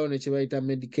wabeerawo ne kye bayita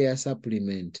Medicare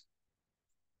supplement.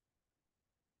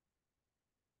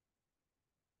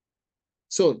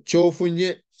 So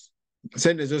kyofunye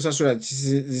sente z'osasula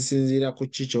zisinziira ku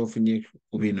ki kyofunye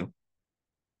ku bino.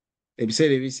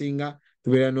 Ebiseera ebisinga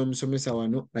tubeera n'omusomesa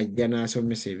wano ajja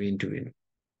n'asomesa ebintu bino.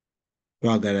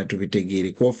 Twagala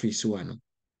tubitegeere ku ofiisi wano.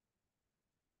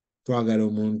 Twagala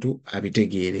omuntu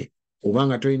abitegeere.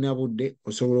 Obanga tolina budde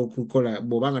osobola okukola,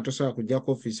 bw'obanga tosobola kujja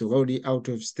ku ofiisi oba oli out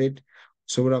of state,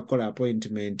 osobola kukola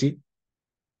appointment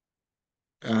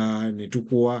ne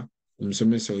tukuwa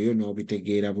omusomesa oyo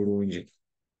n'obitegeera bulungi.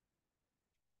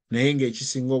 Naye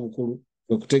ng'ekisinga obukulu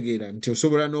okutegeera nti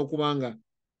osobola n'okubanga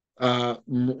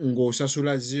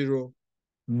ng'osasula $0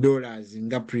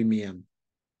 nga premium.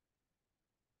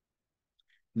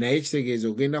 Naye kitegeeza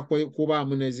ogenda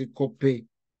kubaamu ne zikoppe.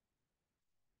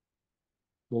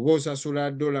 Bw'oba osasula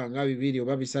 $2 nga 2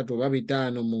 oba 3 oba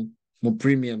 5 mu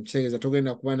premium, kitegeeza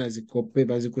togenda kuba na zikoppe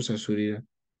bazikusasulira.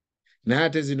 Naye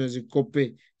ate zino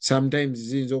zikoppe sometimes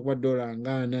ziyinza okuba $4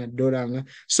 nga $4 nga.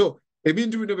 So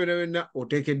ebintu bino byonna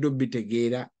oteekeddwa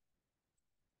obitegeera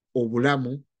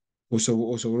obulamu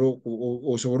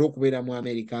osobole okubeera mu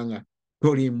Amerika nga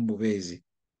toli mu bubeezi,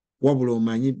 wabula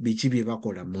omanyi biki bye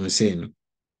bakola mu nsi eno.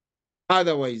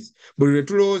 Otherwise buli lwe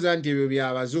tulowooza nti ebyo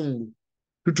by'abazungu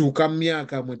tutuuka mu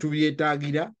myaka mwe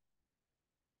tubyetaagira,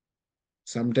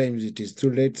 sometimes it is too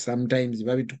late. Sometimes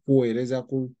babitukuweereza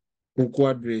ku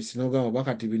address n'ogamba oba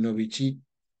kati bino biki,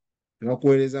 ne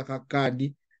bakuweereza ka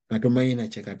kaadi nga tomanyi na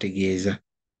kye kategeeza.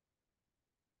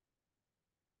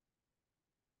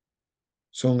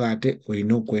 so ng'ate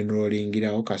olina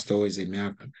okwenroolingirawo kasita oweza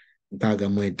emyaka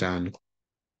 65.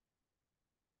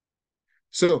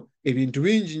 So ebintu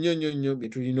bingi nnyo bye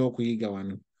tulina okuyiga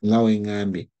wano nga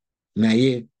weŋŋambye,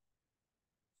 naye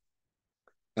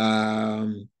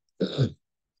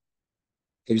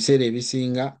ebiseera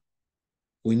ebisinga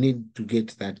we need to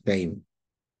get that time.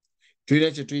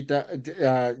 Tulina kye tuyita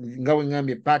nga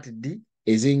weŋŋambye part D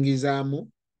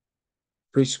ezingizaamu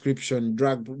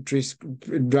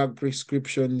drug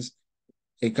prescriptions,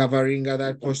 covering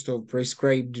that cost of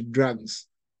prescribed drugs.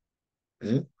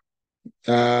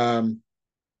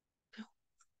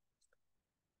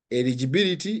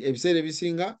 Eligibility ebiseera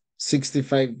ebisinga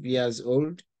 65 years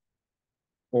old,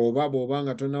 oba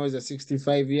bw'obanga tonaweza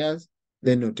 65 years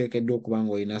then oteekeddwa okuba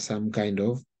nga olina some kind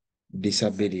of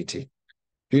disability.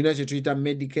 Tulina kye tuyita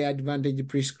Medicare Advantage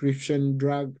Prescription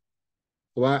Drug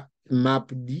oba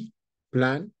MAPD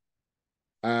plan.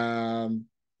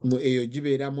 Eyo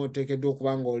gibeeramu oteekeddwa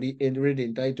okuba nga oli already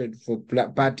entitled for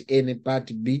part A ne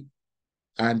part B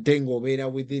ate ng'obeera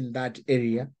within that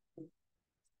area.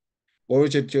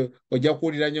 Olwekyo ojja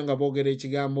kuwulira nnyo nga boogera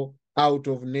ekigambo out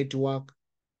of network,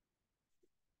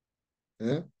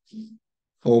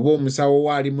 oba omusawo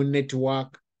wo ali mu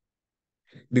network,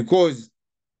 because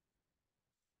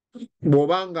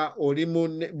bw'obanga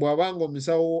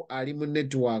omusawo wo ali mu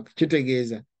network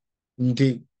kitegeeza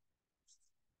nti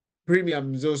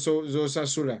premium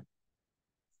z'osasula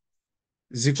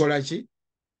zikola ki?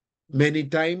 Many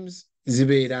times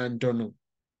zibeera ntono.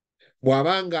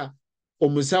 Bw'abanga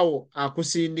omusawo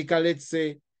akusindika let's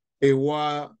say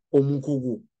ewa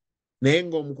omukugu naye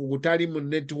ng'omukugu tali mu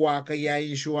network ya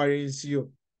insurance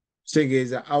yo,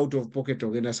 kitegeeza out of pocket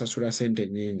ogenda sasula sente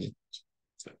nnyingi.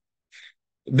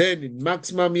 Then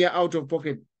maximum ya out of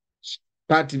pocket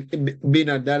part B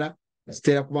naddala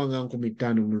zitera kuba nga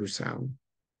 57,000.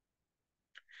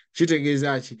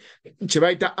 Kitegeeza ki? Kye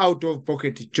bayita out of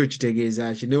pocket kyo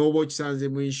kitegeeza ki? Ne oba okisanze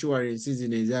mu insurance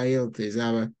zino eza health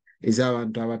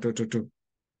ez'abantu abatototo,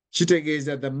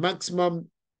 kitegeeza the maximum.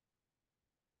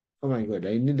 Oh my God,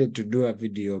 I needed to do a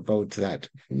video about that.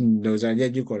 Ndowooza nja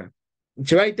gikola.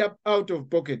 Kye bayita out of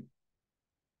pocket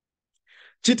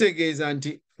kitegeeza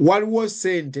nti waliwo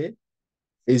ssente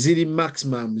eziri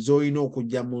maximum z'olina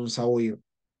okujja mu nsawo yo,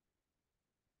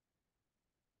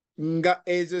 nga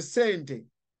ezo ssente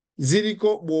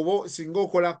ziriko bw'oba singa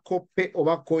okola koppe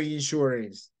oba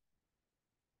co-insurance.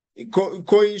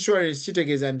 Co-insurance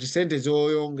kitegeeza nti ssente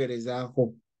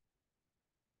z'oyongerezaako,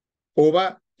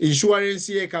 oba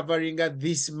insurance ye coveringa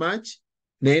this much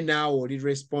naye naawe oli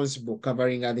responsible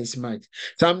coveringa this much.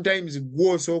 Sometimes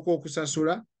gwe osooka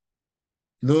okusasula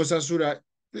n'osasula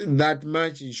that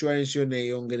much, insurance yo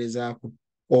neeyongerezaako,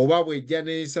 oba bw'ejja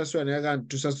n'esasula nayaga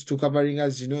nti tukavaringa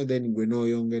zino then gwe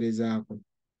n'oyongerezaako.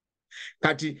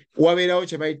 Kati wabeerawo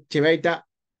kye bayita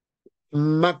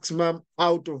maximum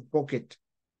out of pocket.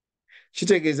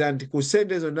 Kitegeeza nti ku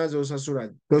ssente zonna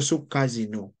z'osasula tosukka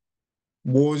zino,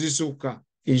 bw'ozisukka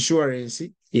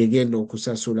insurance egenda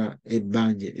okusasula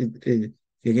ebbanja,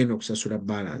 egenda okusasula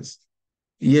balance.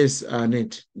 Yes,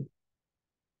 Annette.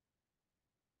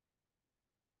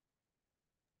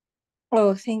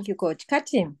 Oh, thank you, Coach.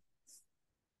 Kati,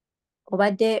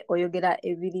 obadde oyogera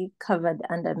ebiri covered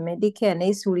under Medicare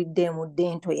nesuulidde mu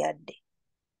dento yadde.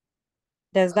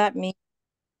 Does that mean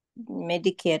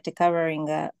Medicare to covering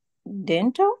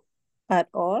dental at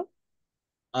all?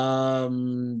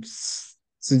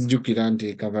 Sijjukira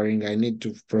nti covering, I need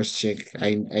to cross check.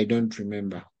 I don't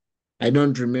remember. I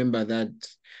don't remember that.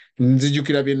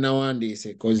 Nzijjukira bye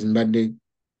nawandiise because mbadde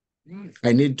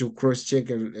I need to cross check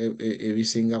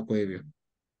ebisinga ku ebyo.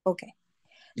 Okay.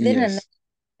 Then Yes. another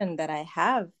question that I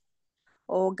have,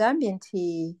 ogambye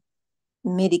nti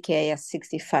Medicare ya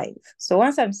 65. So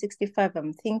once I'm 65,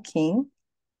 I'm thinking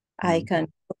I can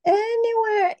go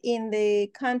anywhere in the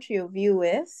country of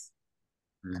US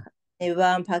ne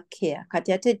bampa care.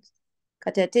 Kati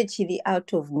ate kiri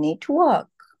out of network.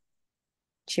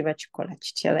 Kiba kikola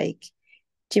kitya, like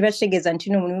kiba kitegeeza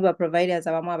nti mulimu ba providers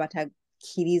abamu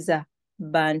abatakkiriza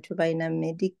bantu balina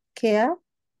Medicare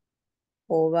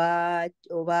oba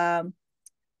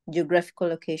geographical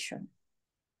location.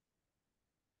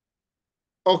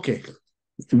 Okay,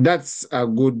 that's a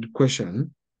good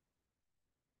question.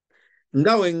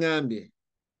 Nga we ngambye,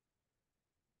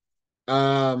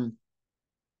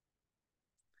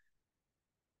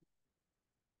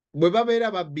 bwe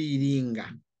babeera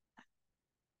babiiringa,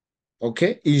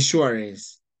 okay,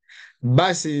 insurance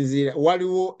basinziira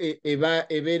waliwo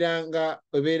ebeeranga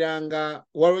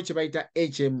waliwo kye bayita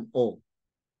HMO.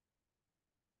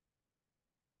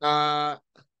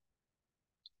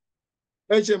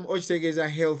 HMO kitegeeza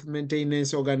Health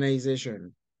Maintenance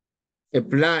Organization, a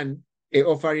plan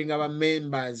offering our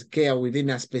members care within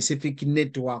a specific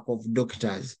network of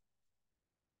doctors.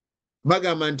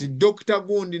 Bagamba nti Dr.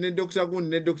 Gundi ne Dr. Gundi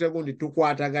ne Dr. Gundi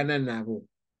tukwatagana nabo.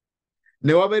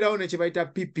 Ne wabeerawo ne kye bayita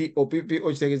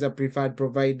PPO kitegeeza Preferred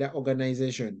Provider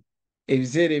Organization.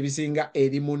 Ebiseera ebisinga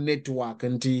eri mu network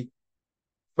nti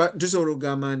tusobola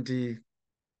okugamba nti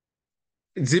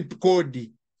zip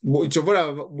code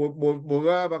kyobola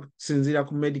bwebaba bakusinziira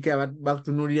ku Medicare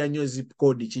bakutunuulira nnyo zip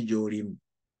code ki gy'olimu.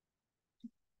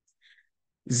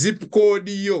 Zip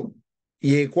code yo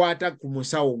yekwata ku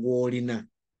musawo gw'olina.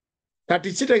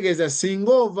 Kati kitegeeza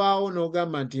singa ovaawo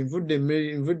n'ogamba nti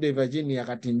nvudde Virginia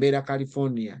kati mbeera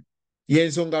California,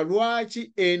 y'ensonga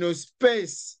lwaki eno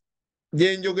space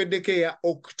gye njogeddeko eya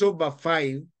October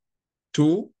 5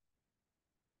 to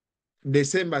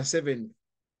December 7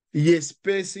 ye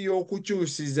space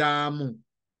y'okukyusizaamu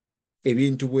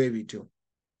ebintu bwe bityo.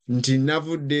 Nti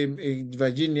navudde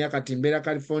Virginia kati mbeera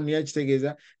California,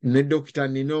 kitegeeza ne dokita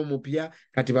nina omupya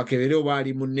kati bakebere oba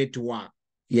ali mu network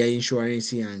ya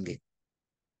insurance yange.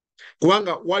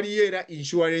 Kubanga waliyo era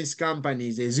insurance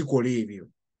companies ezikola ebyo.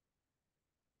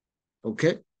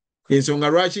 Okay? Ensonga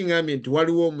lwaki ngambye nti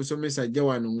waliwo omusomesa ajja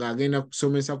wano ng'agenda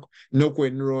kusomesa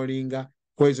n'okwenrollinga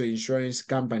kwezo insurance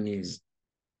companies.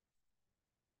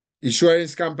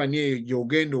 Insurance company eyo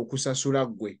gy'ogenda okusasula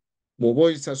ggwe. Bw'oba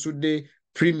osasudde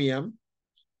premium,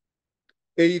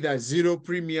 either zero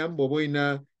premium bw'oba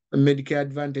olina Medicare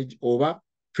Advantage oba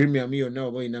premium yonna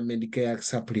bw'oba olina Medicare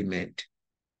Supplement.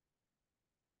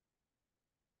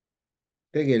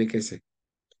 Tegerekese.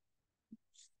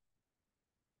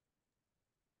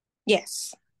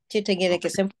 Yes.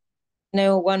 Kitegerekese.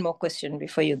 Now, one more question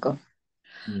before you go.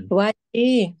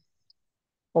 Mm.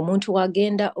 Omuntu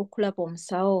wagenda okulaba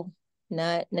omusawo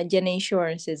najja ne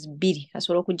insurances bbiri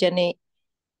asobola okujja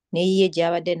neyiye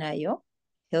gy'abadde nayo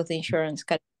health insurance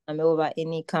kati oba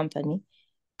any company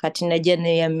kati najja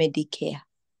neya Medicare.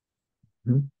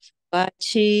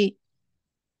 Lwaki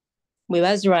bwe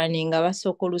bazirwaninga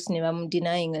basooka oluusi ne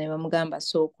bamudinayinga ne bamugamba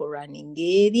sooka olwaninga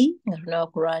eri nga tonaba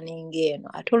kulwaninga eno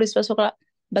ate oluusi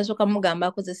basooka mugamba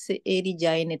akozese eri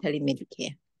gy'ayina etali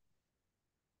Medicare.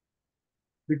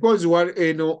 Because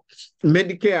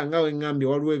Medicare nga wengambye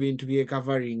waliwo ebintu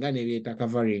byekavaringa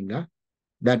n'ebyetakavaringa.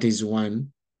 That is one.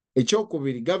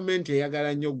 Ekyokubiri, gavumenti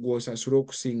eyagala nnyo gw'osasula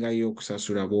okusingayo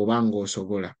okusasula bw'oba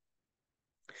ng'osobola.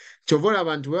 Kyova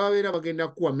abantu bwe babeera bagenda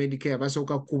kuwa Medicare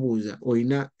basooka kukubuuza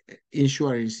olina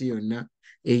insurance yonna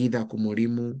eyitha ku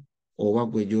mulimu oba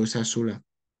gwe gy'osasula.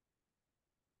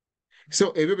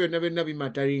 So ebyo byonna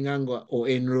bimataringa nga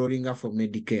enrollinga for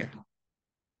Medicare.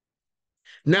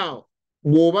 Now,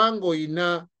 bw'oba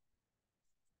ng'olina,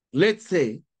 let's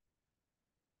say,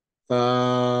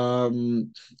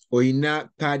 olina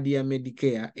kaadi ya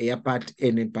Medicare eya Part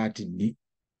A ne Part D,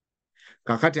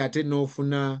 kakati ate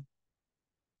n'ofuna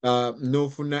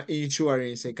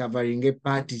insurance ekavaringa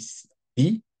Part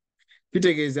D,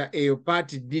 kitegeeza eyo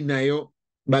Part D nayo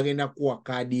bagenda kuwa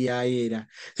kaadi yayo era.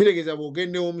 Kitegeeza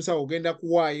bw'ogenda ew'omusawo ogenda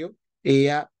kuwaayo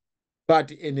eya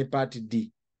Part A ne Part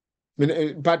D.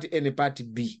 Part A ne Part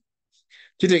B.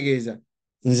 Kitegeeza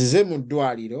nzize mu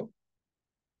ddwaliro,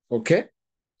 okay?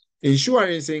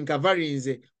 Insurance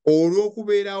enkavarinze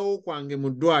olw'okubeerawo kwange mu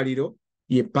ddwaliro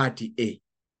ye Part A.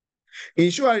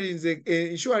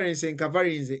 Insurance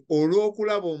enkavarinze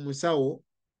olw'okulaba omusawo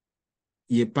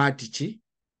ye Part ki?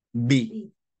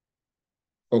 B.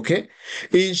 Okay?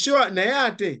 Naye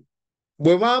ate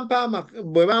bwe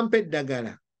bampa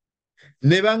eddagala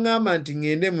ne baŋŋamba nti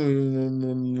ŋŋende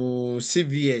mu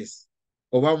CVS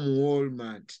oba mu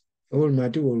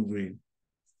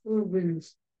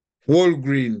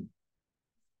Walgreen.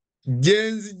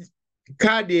 Jenzi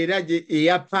kaadi era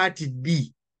eya Part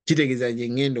D kitegeeza gye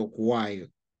ŋŋenda okuwaayo.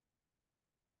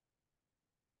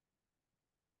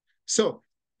 So,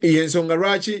 y'ensonga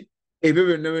lwaki ebyo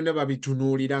byonna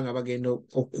babitunuulira nga bagenda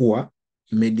okuwa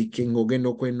Medicare ng'ogenda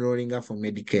okwenrollinga for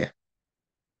Medicare.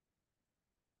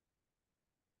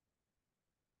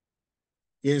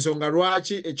 Y'ensonga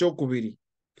lwaki ekyokubiri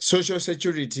Social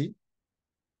Security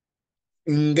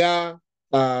nga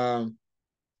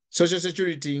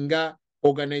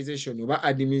organization oba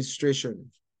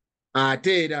administration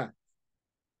ate era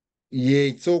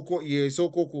yesooka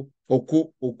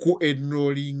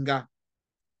oku-enrollinga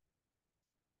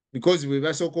because bwe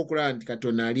basooka okulaba nti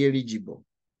Katonda ali eligible.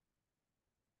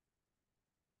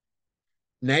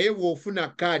 Naye bw'ofuna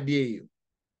kaadi eyo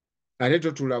ate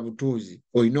totula butuuzi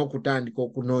olina okutandika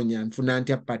okunoonya nfuna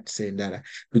ntya parties endala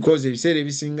because ebiseera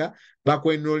ebisinga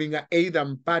bakwenrolinga either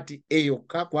mu party A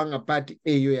yokka kubanga party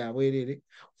A yo yabwerere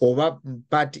oba mu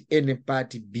party A ne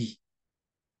party B.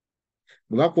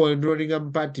 Bwe bakwenrolinga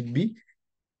mu party B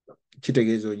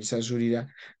kitegeeza ogisasulira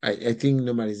I think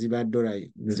normally ziba dola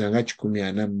nga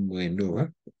 149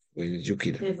 oba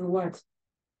wenzijukira.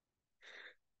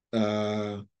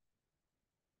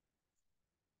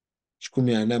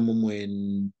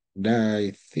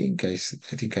 I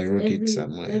think I wrote it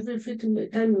somewhere. Every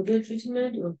treatment, time you get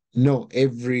treatment? Or? No,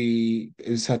 every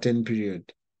certain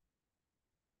period.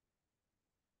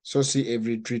 So see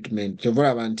every treatment.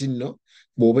 Kyovalaba nti nno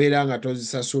bw'obeera nga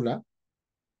tozisasula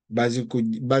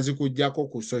bazikuggyako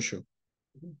ku social.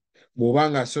 Bw'oba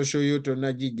nga social yo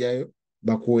tonnagijjayo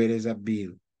bakuweereza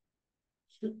bill.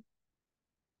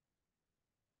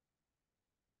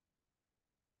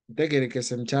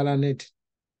 Ntegerekese mukyala net.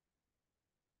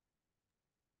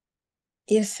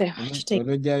 Yes, sir.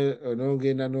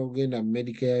 Onogenda n'ogenda mu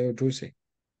Medicare yotuuse.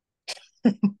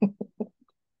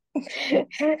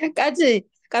 Kati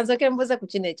kansoke mbuze ku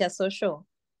kino ekya social.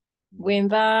 Bwe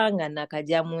mba nga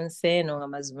nakajja mu nsi eno nga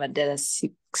mazima ddala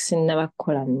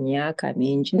sinnabakola myaka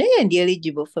mingi naye ndi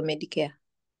eligible for Medicare.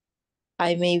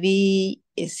 I may be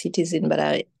a citizen, but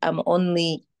I've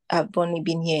only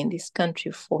been here in this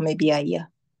country for maybe a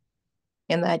year.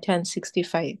 And I turned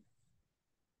 65.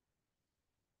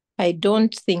 I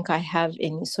don't think I have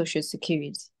any social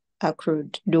security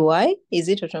accrued. Do I? Is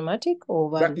it automatic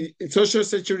or social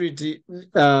security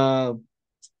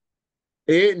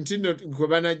ntino kwe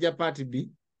banajja party B?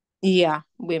 Yeah,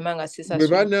 bwe manga sisa. Bwe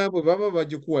baba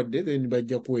bagikuwadde then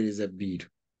bajja kuweereza bill.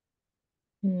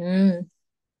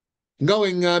 Nga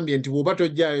we ngambye nti bw'oba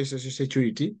tojjaayo social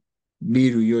security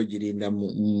bill yo girinda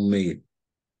mu mail.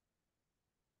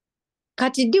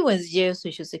 Kati ddi wenzigyayo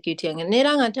social security yange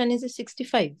neera nga ntanize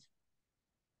 65.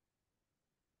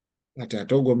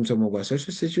 Ate ogwo omusomo gwa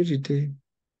social security.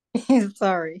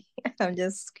 Sorry, I'm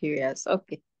just curious.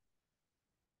 Okay.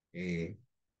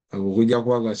 Kujja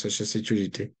kuba gwa social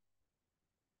security.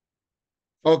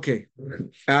 Okay.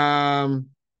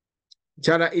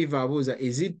 Chara Eva abuuza,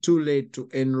 is it too late to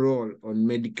enroll on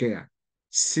Medicare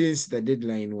since the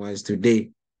deadline was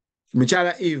today?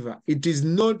 Muchala Eva, it is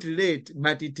not late,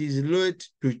 but it is late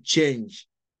to change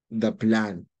the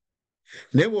plan.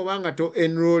 Nebo banga to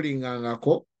enrolling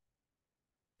angako,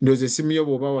 ndoze simiyo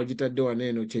boba wajitadde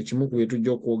waneno chechimu kwetu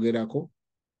jo kwogerako,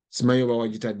 simayo ba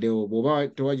wajitaddewo, boba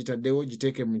to wajitaddewo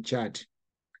jiteke mu chat.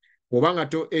 Bobanga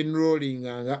to enrolling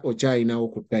anga ochayinawo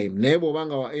ku time. Nebo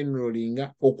banga wa enrolling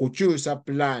okukyusa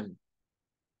plan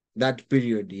that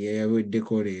period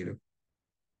yeweddeko leero.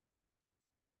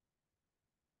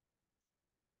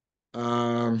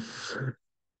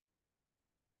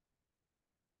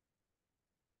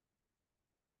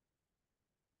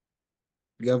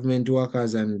 Government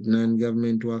workers and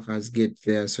non-government workers get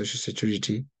their social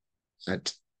security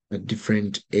at a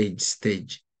different age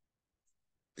stage.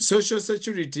 Social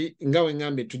security ngawe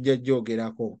ngambe tujja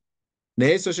jogerako.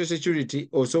 Naye social security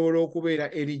osobola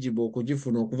okubeera eligible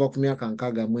okugifuna okuva ku myaka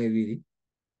 62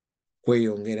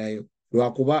 kweyongerayo.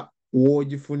 Lwakuba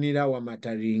woogifunira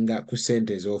wamataringa ku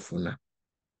ssente z'ofuna.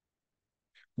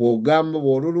 Bw'ogamba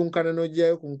bw'olulunkana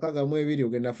n'ogyayo ku 62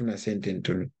 ogenda funa ssente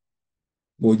ntono.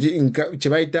 Kye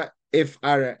bayita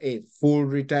FRA, full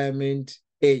retirement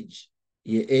age,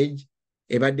 ye age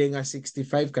ebadde nga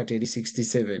 65 kati eri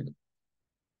 67.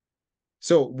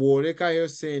 So bw'olekayo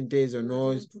ssente ezo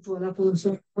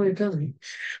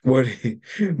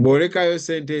bw'olekayo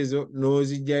ssente ezo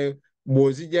n'ozijjayo,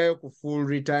 bw'ozijjayo ku full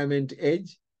retirement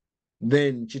age,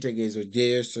 then kitegeeza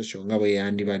oggyeyo social nga bwe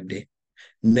yandibadde.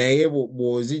 Naye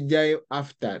bw'ozijjayo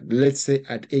after, let's say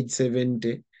at age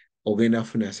 70, ogenda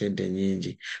funa ssente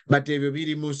nyingi. But ebyo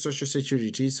biri mu social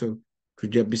security, so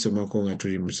tujja bisomako nga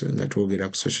tuli nga twogera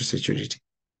ku social security.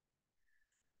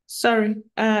 Sorry,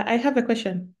 I have a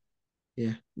question.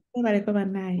 Yeah. Who is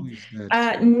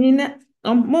that? Nina,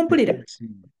 Mompulira.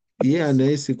 Yeah,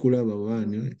 naye sikulaba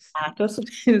baani.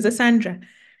 Nze Sandra.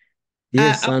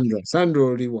 Yes, Sandra. Sandra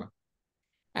oliwa.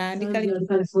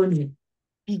 California.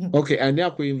 Okay, ani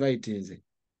akuinvite nze?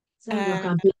 Sandra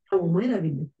kampeni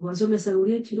omwerabidde. Wasomesa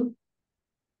uli ekiro?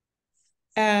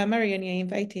 Marian, you're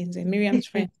inviting Miriam's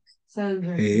friend.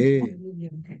 Sandra. Hey.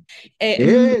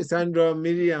 Sandra,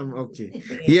 Miriam. Okay.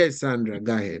 Yes, Sandra,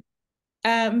 go ahead.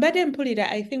 Mbadde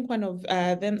mpulira, I think one of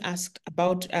them asked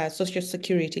about social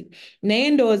security.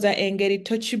 Naye ndowooza engeri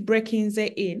tokibreakinze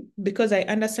in because I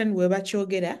understand we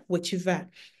bakyogera wekiva.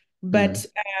 But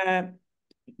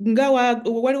nga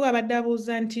waliwo abadde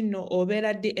abuuza nti nno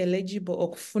obeera ddi eligible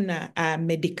okufuna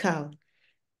medical.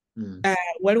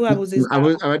 waliwo abuuzizza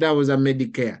abadde abuuza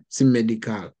Medicare si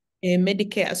medical.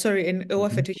 Medicare, sorry,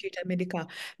 ewaffe tukiyita medical.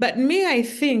 But me, I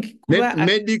think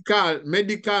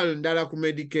medical ndala ku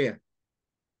Medicare.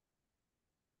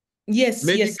 Yes,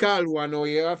 medical wano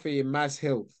ewaffe ye mass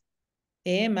health.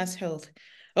 Mass health.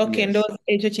 Okay, Yes. ndowooza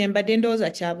ekyo kye mbadde ndowooza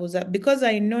kyabuuza because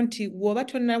I know nti bw'oba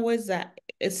tonnaweza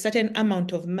a certain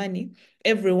amount of money,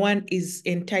 everyone is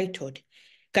entitled.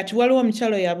 Kati waliwo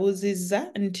omukyalo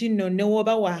yabuuzizza nti nno ne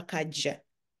woba waakajja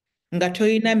nga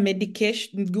toyina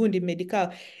medication gundi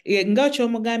medical nga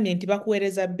kyomugambye nti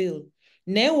bakuweereza bill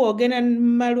naye woogenda mu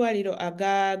malwaliro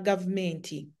aga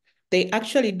gavumenti they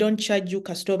actually don't charge you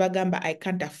kasita obagamba I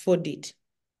can't afford it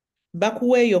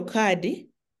bakuwa eyo kaadi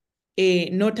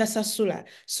notasasula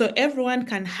so everyone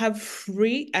can have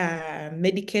free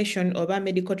medication oba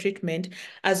medical treatment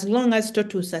as long as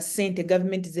totuusa ssente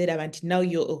government zeeraba nti now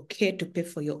you're okay to pay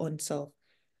for your own self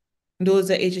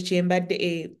ndowooza ekyo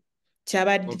kyembadde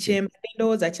kyembadde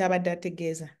ndowooza kyabadde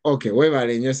ategeeza. Okay,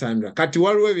 weebale nnyo Sandra. Kati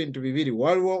waliwo ebintu bibiri,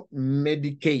 waliwo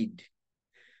Medicaid.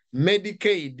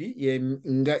 Medicaid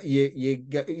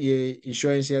ye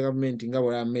insurance ya government nga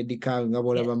bwolaba medical nga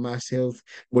bwolaba mass health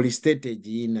buli state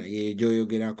egiyina ye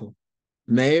gyoyogerako.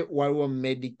 Naye waliwo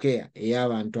Medicare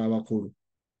ey'abantu abakulu.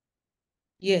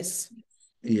 Yes.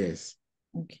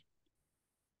 Okay.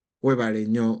 Weebale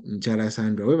nnyo mukyala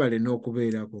Sandra, weebale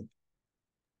n'okubeerako.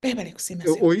 Weebale kusiima.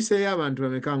 Oyiseeyo abantu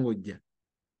bameka ng'ojja?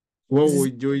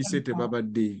 Wowe oyise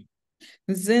tebabaddeeyo.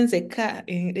 Nze nzekka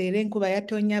era enkuba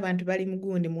yatonnya abantu bali mu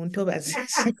gundi mu ntobazi.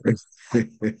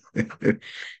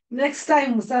 Next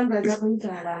time Sandra ajja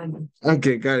kuyita abaana.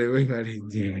 Okay, kale weebale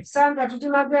nnyo. Sandra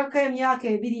tutimagako emyaka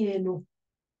 2 eno.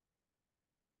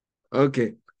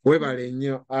 Okay, weebale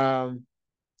nnyo.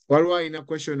 Waliwo alina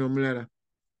question omulala?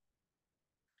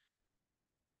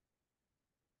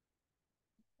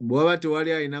 Bw'aba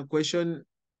tewali alina question,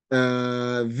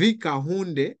 Vika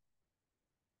Hunde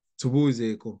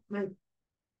tubuuzeeko.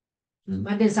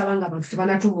 Mbadde nsaba nga abantu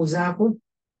tebanatubuuzaako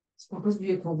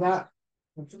okuzibikuba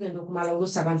tugenda okumala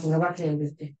oluusi abantu nga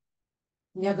batendedde.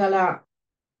 Njagala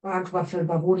abantu baffe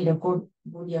babuulireko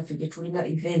buuli yaffe gye tulina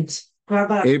event.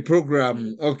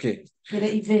 Program, okay.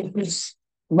 Event.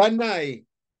 Bannaye,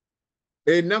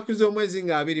 ennaku z'omwezi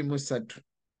nga 23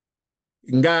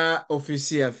 nga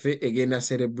office yaffe egenda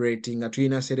celebrating nga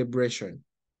tulina celebration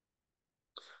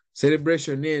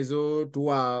ezo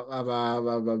tuwa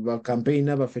aba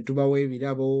campaigner baffe tubawa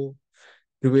ebirabo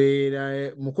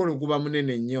tubeera mukolo guba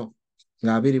munene nnyo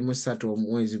nga 23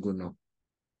 omwezi guno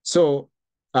so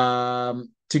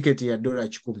ticket ya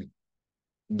 $10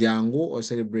 jangu o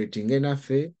celebrating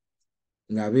enaffe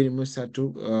nga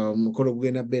 23 mukolo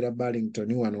gugenda beera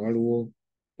Burlington wano waliwo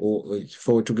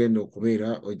ekifo tugenda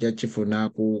okubeera ojja kifuna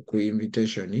ku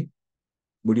invitation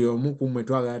buli omu kumwe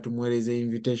twagala tumuweereza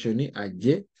invitation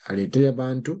ajje aleetere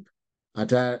abantu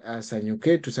ate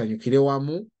asanyuke tusanyukire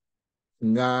wamu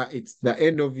nga it's the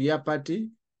end of year party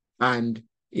and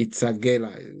it's a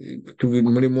gala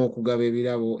mulimu okugaba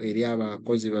ebirabo eri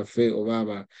abakozi baffe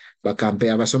oba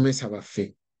bakampe abasomesa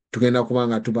baffe tugenda kuba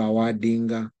nga tuba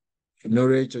awaadinga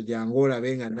n'olwekyo jangu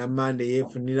olabe nga nammande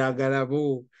yeefunira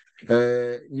agalabo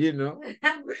you know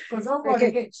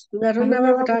nga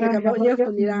tonnaba kutandika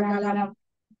yeefunira agalabo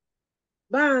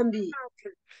bambi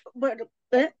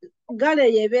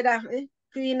gale yebeera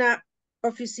tulina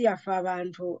ofisi yaffe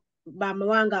abantu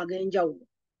bamawanga ag'enjawulo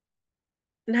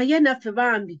naye naffe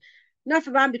bambi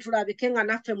tulabike nga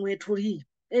naffe mwetuli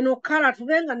eno kala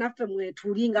tube nga naffe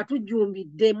mwetuli nga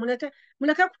tujjumbidde muleke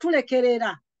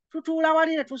kutulekerera tutuula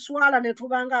wali ne tuswala ne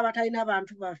tubanga abatalina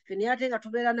abantu baffe naye ate nga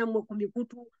tubeera nammwe ku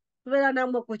mikutu tubeera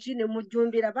nammwe ku ki ne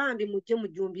mujjumbira bambi mujje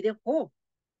mujjumbireko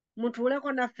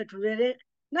mutuuleko naffe tubeere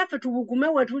naffe tubugume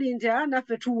we tuli nti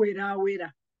naffe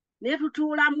tuweeraawera naye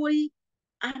tutuula muli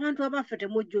abantu abaffe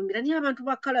temujjumbira naye abantu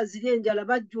ba kala ziri enjala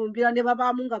bajjumbira ne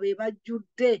babaamu nga be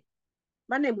bajjudde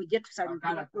bane mujje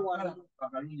tusanyukirako wamu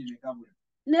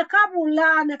ne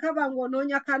kabula ne kaba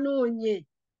ng'onoonya kanoonye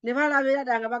ne balabira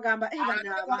ddala nga bagamba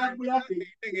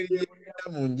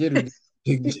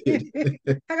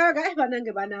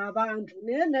banange bano abantu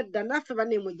naye nedda naffe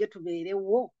bane mujje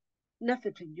tubeerewo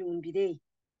naffe tujjumbire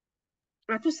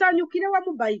tusanyukire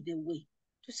wamu by the way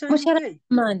tusanyuke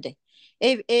mande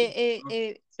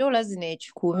dola zino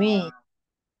 10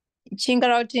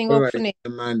 kingala otinga okufuna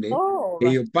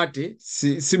eyo pate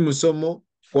si musomo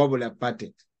wabula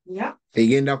pate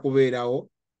egenda kubeerawo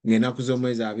ng'ennaku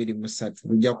z'omwezi 23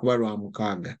 lujja kuba lwa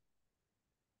 6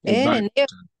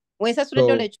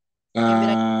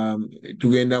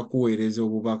 tugenda kuweereza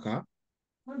obubaka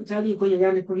taliiko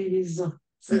yeyandikuliriza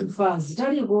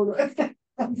taliiko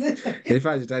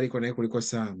Erifa zitaliko naye kuliko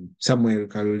Samuel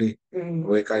Kalule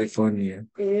we California.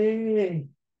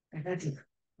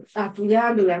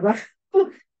 Atuyambe yaba.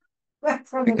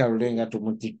 Kalule nga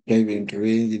tumutikka ebintu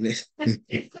bingi ne.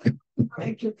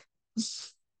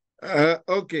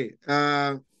 Okay.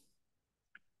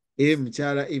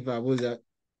 Mukyala Eva abuuza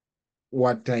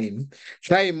what time?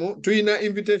 Time tuyina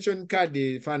invitation card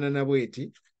efaanana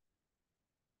bweti.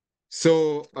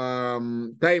 So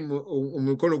time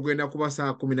omukolo gwenda kuba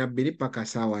 12:00 paka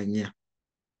 4:00.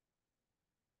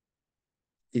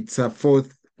 It's a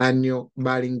 4th annual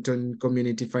Burlington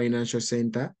Community Financial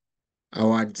Center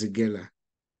Awards Gala.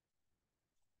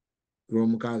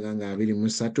 Lwomukaaga nga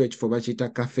 23 ekifo bakiyita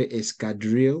Cafe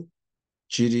Escadrille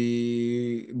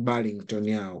kiri Burlington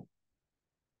awo.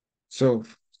 So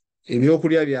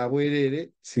ebyokulya bya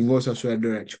bwereere singa osasula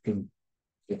 $10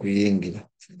 okuyingira.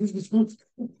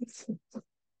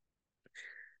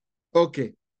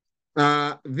 Okay.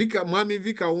 Mwami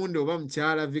Vika Wunde oba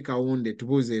mukyala Vika Wunde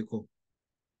tubuuzeeko.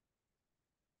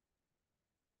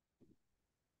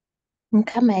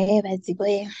 Mukama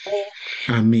yeebazibwe.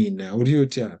 Amiina. Oli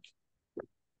otya?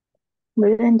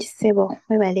 Bulungi ssebo,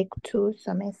 webale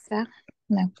kutusomesa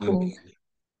naku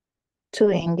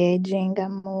to engaging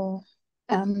mu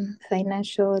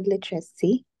financial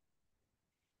literacy.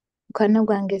 Mukwano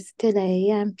gwange Stella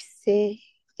yeyampise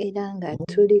era nga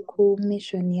tuli ku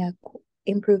mission ya ku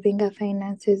improving our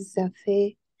finances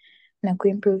zaffe na ku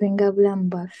improving bulamu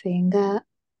bwaffe nga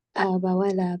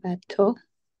abawala abato.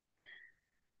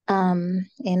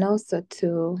 And also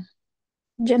to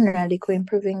generally ku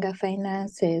improving our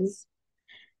finances.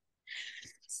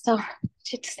 So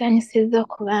kitusanyusizza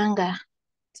okubanga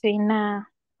tulina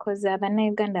koza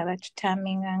Abannayuganda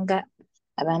batutaminga nga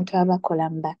abantu abakola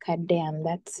mu bakadde, and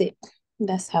that's it.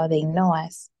 That's how they know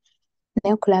us.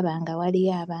 Naye okulaba nga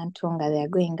waliyo abantu nga they are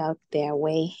going out their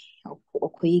way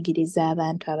okuyigiriza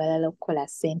abantu abalala okukola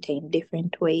ssente in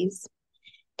different ways.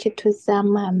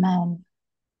 Kituzzaamu amaanyi.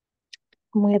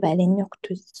 Mwebale nnyo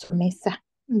okutusomesa.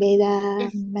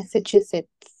 Mbeera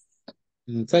Massachusetts.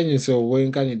 Nsanyuse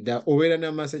obwenkanidda. Obeera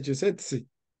na Massachusetts?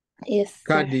 Yes, sir.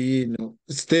 Kadi yiino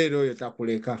Stella oyo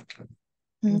takuleka.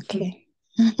 Okay.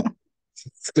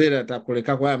 Stella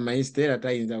takuleka kuba amanyi Stella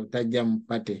tayinza butajja mu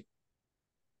pate.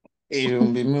 Ebyo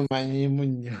mbimumanyiimu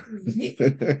nnyo.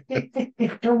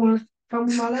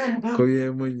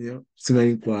 Kobyemu nnyo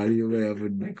simanyi kwali oba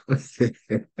yavuddeko.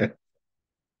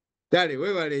 Kale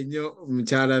weebale nnyo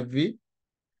mukyala V.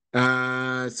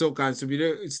 So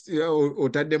kansubire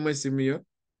otaddemu essimu yo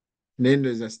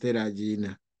n'endooza Stella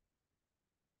agiina.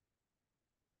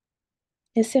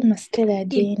 Essimu Stella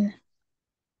agiina.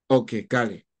 Okay,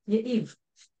 kale. Ye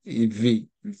Eve.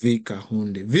 V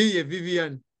Kahunde. V ye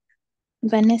Vivian.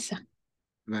 Vanessa.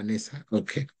 Vanessa.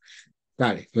 Okay.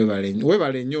 Kale,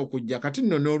 weebale nnyo okujja. Kati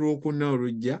nno n'olwokuna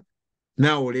olujja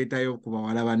naawe oleetayo ku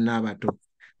bawala banna abato.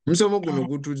 Musomo guno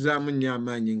gutuzzaamu nnyo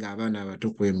amaanyi ng'abaana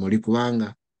abato kwemuli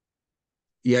kubanga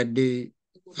yadde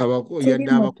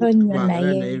abakulu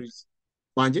baagala naye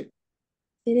wanje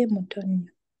siri muto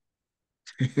nnyo.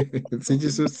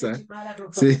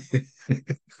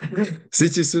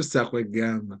 Sikisussa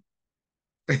kwegamba.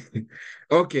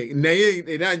 Okay, naye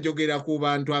era njogera ku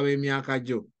bantu ab'emyaka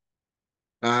gyo.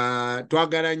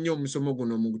 Twagala nnyo omusomo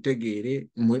guno mu gutegeere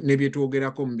ne bye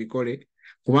twogerako mu bikole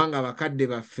kubanga abakadde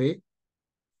baffe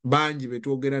bangi be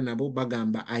twogera nabo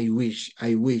bagamba I wish.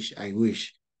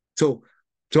 So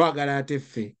twagala ate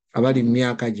ffe abali mu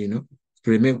myaka gino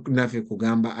tuleme naffe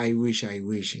kugamba I wish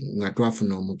nga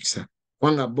twafuna omukisa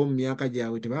kubanga bo mu myaka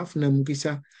gyabwe tebaafuna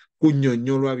mukisa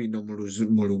kunnyonnyolwa bino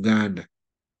mu Luganda.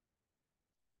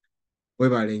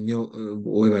 Webale nnyo,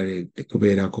 webale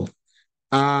kubeerako.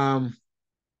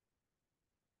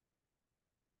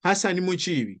 Hassan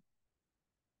Mukiibi.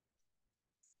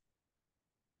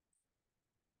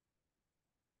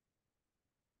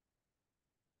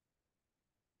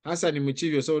 Hassan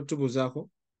Mukiibi osobola otubuuzaako?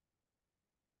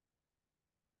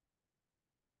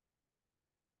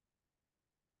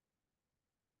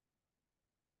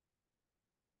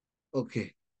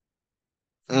 Okay.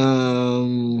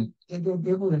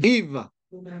 Eva.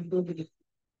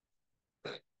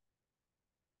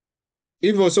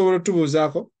 Eva osobola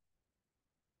otubuuzaako?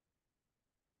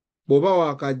 Bw'oba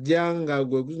wakajja nga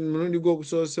gwe mulundi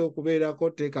gw'ogusoose okubeerako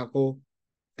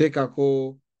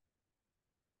teekako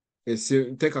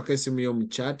essimu yo mu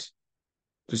chat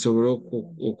tusobole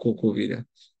okukubira.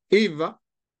 Eva.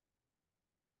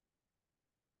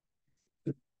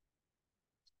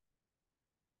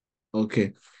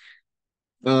 Okay.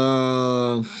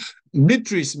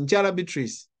 Beatrice, mukyala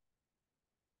Beatrice.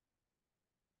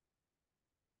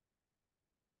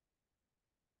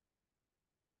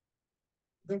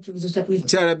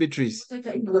 Chara Beatrice,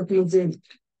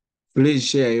 please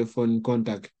share your phone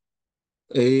contact.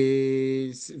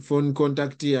 Phone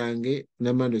contact yange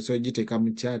namando so giteka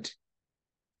mu chat.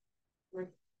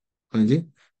 Anje?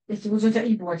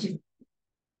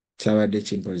 Kyabadde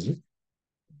kimpozi.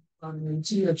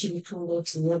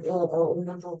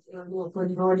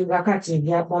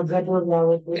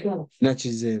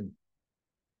 Nakizemu.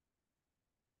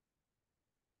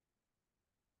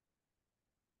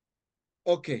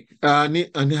 Okay,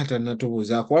 ani hata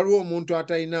natubuuzaako waliwo omuntu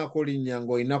atalinaako linnya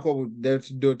ng'olinako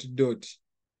dot.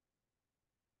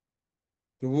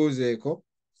 Tubuuzeeko.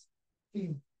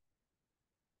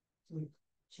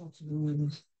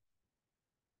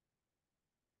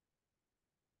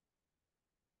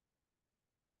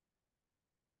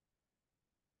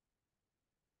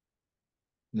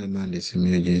 Namande esimu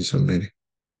yo gye nsomere.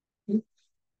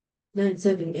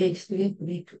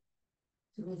 978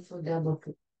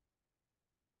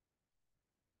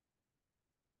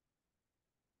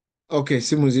 Okay,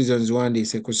 simu zizo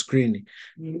nziwandiise ku screen.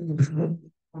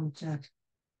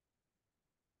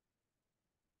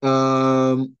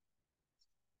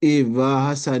 Eva,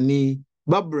 Hassani,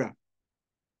 Barbara.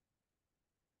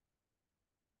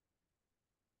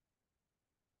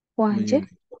 Wanje?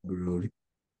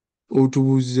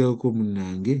 Otubuuzaako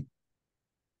munnange.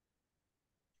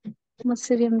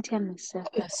 Musiri mutya nasa?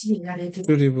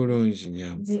 Tuli bulungi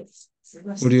nnyamba.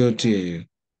 Oli otya eyo?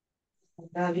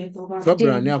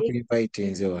 Barbara ani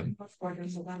akuinvite nze wano?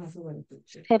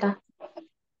 Stella.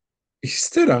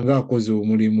 Stella ng'akoze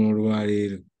omulimu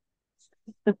olwaleero.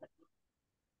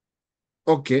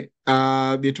 Okay,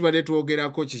 bye tubadde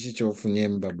twogerako kiki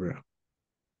ky'ofunyemu Barbara?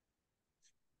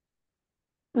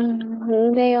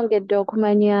 Neeyongedde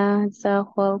okumanya the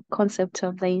whole concept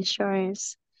of the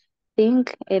insurance thing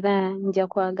era nja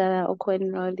kwagala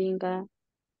okwenrollinga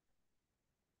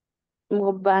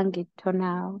mu bbanka ettono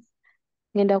awo.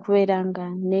 Ngenda kubeera nga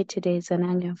neetereza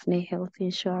nange nfune health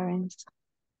insurance.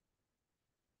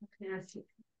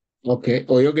 Okay,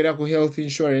 oyogera ku health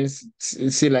insurance,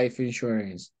 si life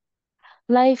insurance.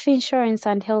 Life insurance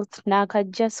and health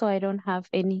nakajja so I don't have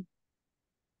any.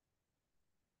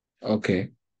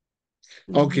 Okay.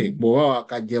 Okay, bw'oba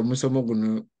wakajja omusomo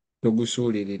guno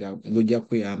togusuulirira gujja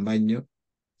kuyamba nnyo.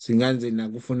 Singa nze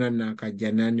nagufuna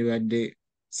nakajja nandibadde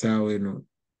saawa eno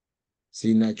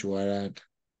sirina kiwalaata.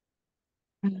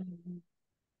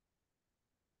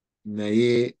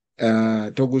 Naye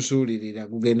togusuulirira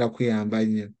gugenda kuyamba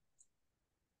nnyo.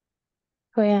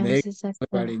 Naye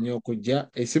webale nnyo okujja.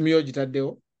 Essimu yo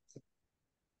ogitaddewo?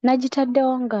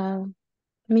 Nagitaddewo nga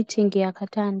meeting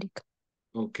yakatandika.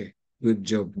 Okay, good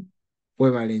job.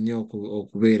 Webale nnyo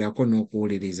okubeerako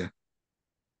n'okuwuliriza.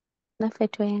 Naffe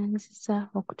tweyanziza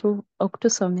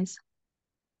okutusomesa.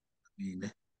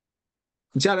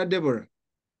 Mukyala Deborah.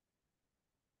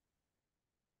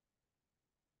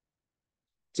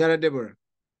 Mukyala Deborah.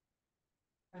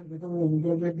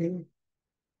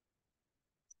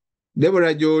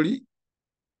 Deborah gy'oli?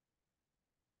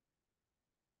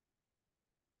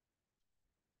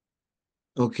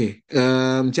 Okay.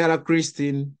 Mukyala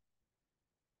Christine.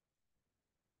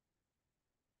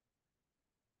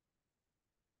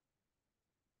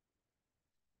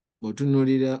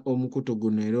 Otunuulira omukutu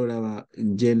guno era olaba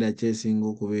genda kyesinga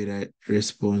okubeera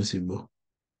responsible.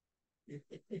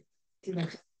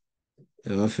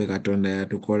 Ewaffe Katonda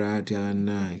yatukola atya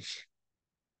bannange.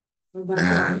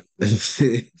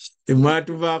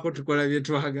 Mwatuvaako tukola bye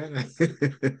twagala.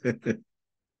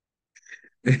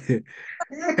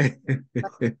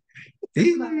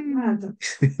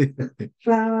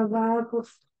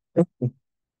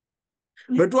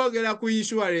 Bwe twogera ku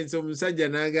insurance omusajja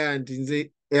n'agamba nti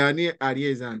nze ani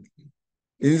alyeza nti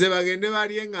nze bagende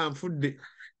balye nga nfudde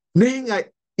naye nga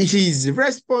he is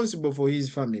responsible for his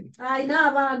family.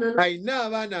 Alina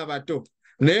abaana abato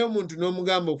naye omuntu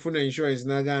n'omugamba okufuna insurance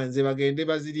n'agamba nze bagende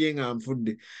bazirye nga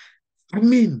nfudde. I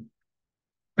mean,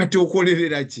 kati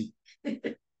okolerera ki?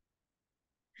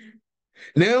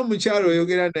 Naye omukyalo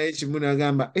oyogera naye kimu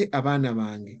n'agamba abaana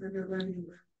bange.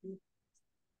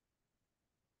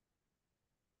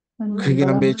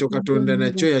 Kigamba ekyo Katonda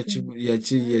nakyo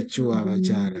yakiwa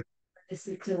abakyala.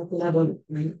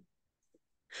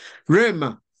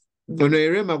 Rema, ono ye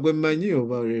Rema gwe mmanyi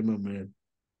oba Rema mulala?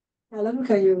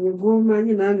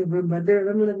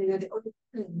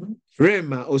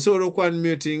 Rema, osobola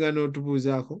okwanmutinga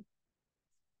n'otubuuzaako?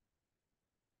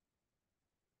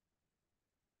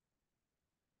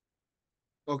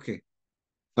 Okay.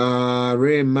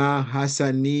 Rema,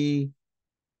 Hassani,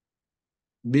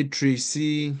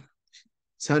 Beatrice,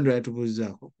 Sandra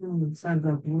yatubuuzaako.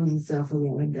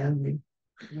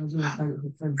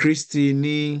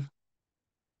 Christine,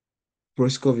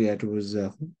 Proscovia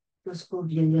tubuzaako.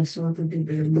 Proscovia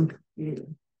yasootodde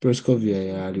Proscovia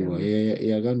yaliwa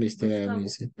yagambye ekitala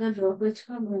yamise. gambye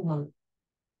wakwekikamu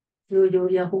yoyo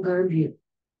yakugambye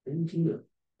nti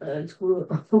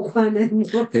okwana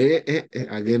nnyo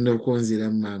Agenda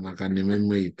okunziramu maama kaneme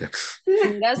muyita.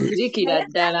 Nga sijjukira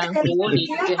ddala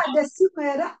nkuwulidde. teyampadde essimu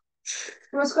era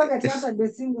Proscovia teyampadde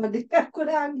essimu wadde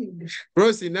yakulangidde.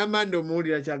 Rosi namanda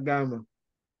omuwulira kyagamba.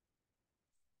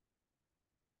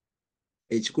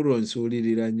 Ekikulu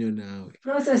onsuulirira nnyo naawe.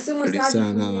 Prose essimu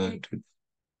Olisanga abantu.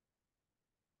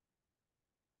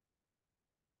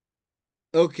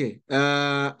 Okay,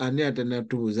 ani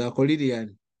atanatubuuzaako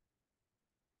Lilian?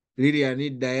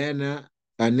 Lilian, Diana,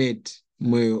 Annette,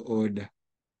 mweyo order.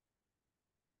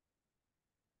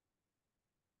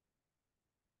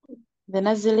 The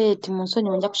Nazareth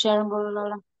munsonyi nja kusharinga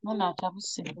olulala mwana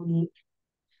atabuse.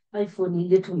 iPhone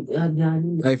yetu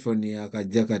ajani. iPhone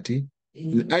yakajja kati.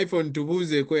 iPhone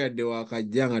tubuuzeeko yadde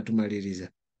wakajja nga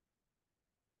tumaliriza.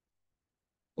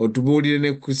 Otubuulire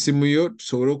ne ku simu yo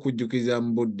tusobole okujjukiza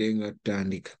mu budde nga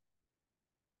tutandika.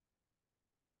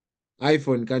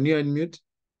 iPhone, can you unmute?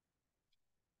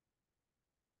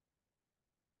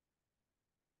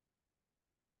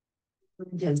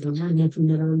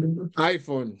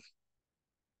 iPhone.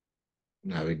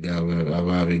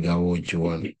 Ababigawo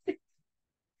kiwano.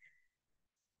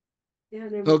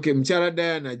 Okay, mukyala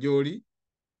Diana gy'oli.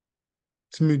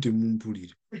 Simu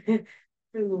temumpulira.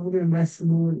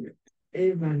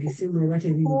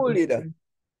 Mpulira.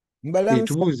 Mbalamusa.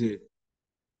 Tubuuze.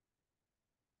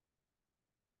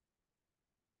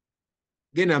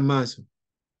 Genda maaso.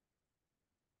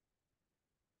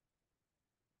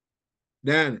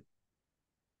 Diana.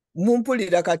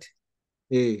 Mumpulira kati.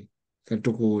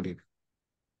 Katukuwulira.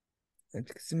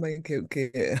 Simanyi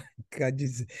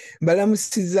kagize.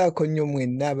 Mbalamusizaako nnyo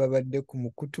mwenna ababadde ku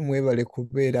mukutu mwebale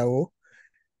kubeerawo.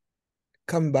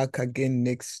 Come back again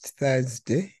next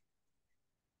Thursday.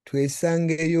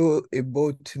 Twesangeyo e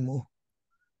Baltimore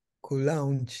ku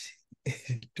lounge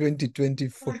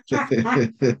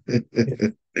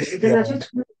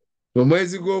 2024.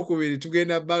 Omwezi gw'okubiri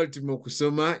tugenda Baltimore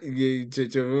kusoma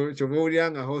kyova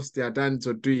owulira nga host atandise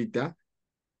otuyita.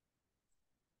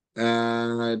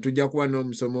 Tujja kuba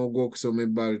n'omusomo ogw'okusoma e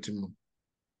Baltimore.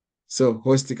 So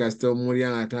host kasita omuwulira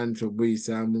nga atandise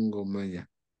obuyisaamu ng'omanya.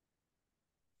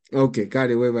 Okay,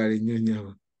 kale weebale nnyo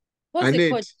nnyabo.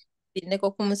 Annette.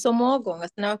 Neko ku musomo ogwo nga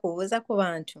sinaba kubuuza ku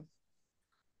bantu.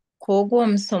 Kwogwo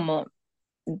omusomo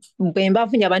bwe mba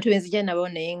nfunye abantu benzija nabo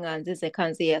naye nga nzize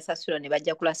kanzi yasasula ne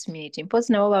bajja ku last minute.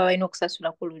 Mpozi nabo baba balina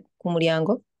okusasula ku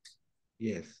mulyango?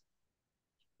 Yes.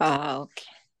 Okay.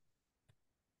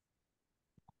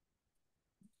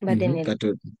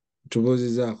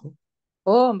 Tubuuzizaako?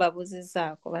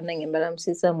 Mbabuuzizaako bannange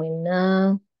mbalamusiza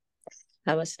mwenna.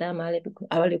 Abasiraamu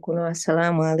abali kuno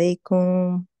assalaamu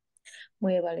alaikum.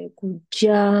 Mwebale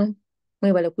kujja,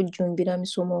 mwebale kujjumbira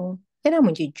misomo. Era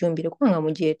mugijjumbire kubanga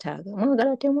mugyetaaga.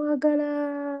 Mwagala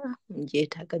temwagala,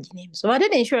 mugyetaaga gino emisomo.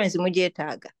 Ate insurance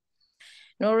mugyetaaga.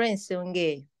 N'olw'ensonga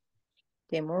eyo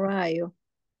temulwayo.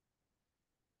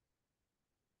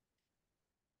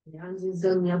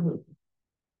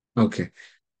 Okay.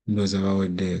 Ndowooza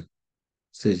baweddeyo.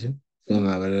 Sikyo?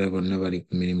 Nga abalala bonna bali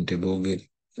ku mirimu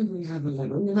teboogere.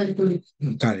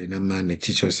 Kale namande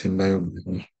kikyo sembayo.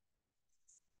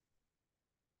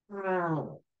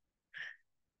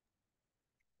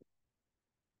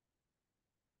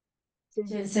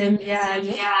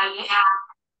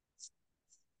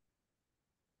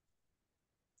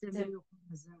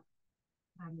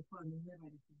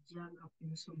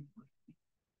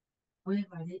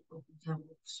 Webale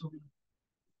okujjanga okusoma.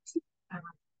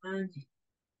 Abantu bangi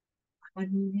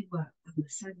abanyumirwa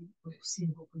amasani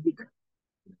okusinga okuyiga.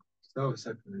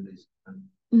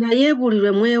 Naye buli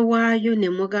lwe mwewaayo ne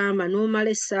mugamba n'omala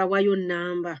essaawa yo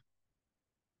nnamba.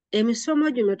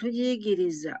 Emisomo gino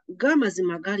tugiyigiriza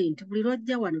g'amazima gali nti buli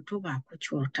lwojja wano tobaako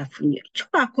ky'otafunye.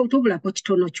 Kyobaako tobulako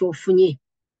kitono ky'ofunye.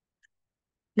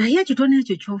 Naye ekitono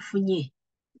ekyo ky'ofunye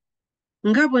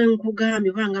nga bwe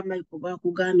nkugambye banga Michael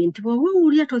bwakugambye nti bw'oba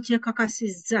owulira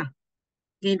tokyekakasizza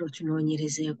genda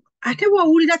okinoonyerezeeko. Ate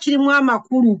bw'owulira kirimu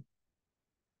amakulu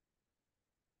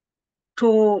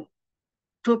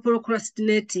to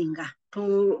procrastinatinga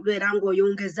tobeera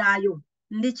ng'oyongezaayo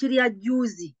ndikirya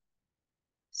juzi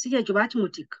si kyekyo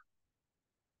baakimutika.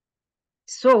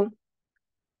 So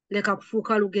leka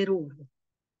kufuuka lugero olwo.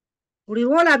 Buli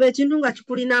lw'olaba ekintu nga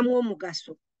kikulinamu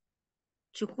omugaso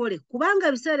kikole kubanga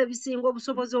ebiseera ebisinga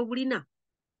obusobozi obulina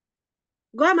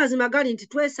gw'amazima gali nti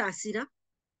twesaasira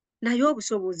naye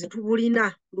obusobozi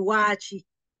tubulina. Lwaki?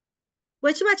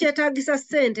 Bwe kiba kyetaagisa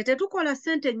ssente tetukola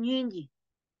ssente nnyingi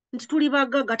nti tuli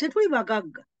bagagga tetuli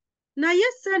bagagga naye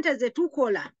ssente ze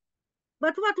tukola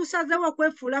bwe tuba tusazeewo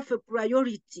kwefuula ffe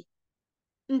priority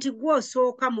nti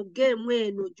gw'osooka mu geemu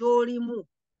eno gy'olimu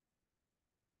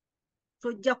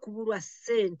tojja kubulwa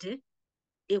ssente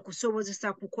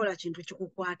ekusobozesa kukola kintu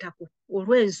kikukwatako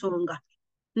olw'ensonga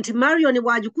nti Marion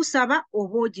bw'agikusaba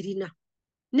oba ogirina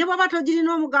ne bw'aba togirina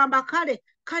omugamba kale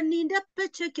kaninde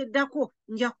peceki eddako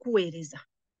nja kuweereza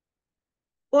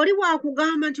oli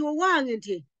waakugamba nti owange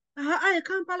nti e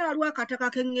Kampala waliwo akataka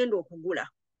ke ŋŋenda okugula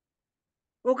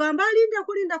ogamba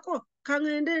alindako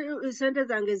kaŋŋende ssente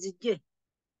zange zijje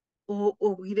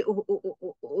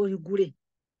oyigule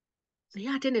naye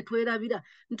ate ne twerabira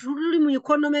nti tuli mu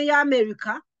ekonome ya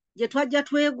America gye twajja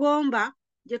twegomba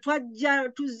gye twajja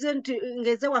tuzze nti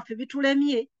ngeze waffe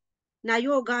bitulemye naye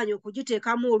ogaanye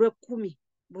okugiteekamu olw'ekkumi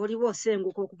bw'oliba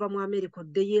osenguka okuva mu America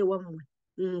oddeyo ewammwe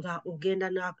nga ogenda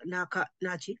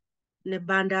naki ne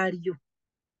bandaaliyo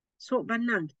so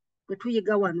bannange bwe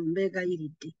tuyiga wano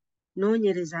mbeegayiridde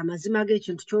noonyereza amazima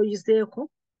g'ekintu ky'oyizeeko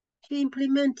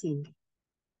implementing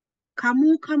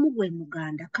kamu gwe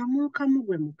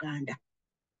muganda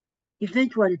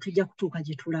eventually tujja kutuuka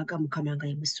gye tulaga Mukama nga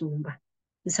ye musumba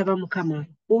nsaba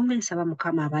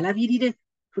Mukama abalabirire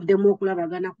tuddemu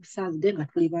okulabagana ku Thursday nga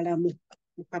tuli balamu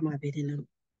Mukama abeere nammwe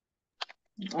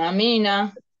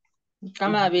Amiina.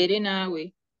 Mukama abeere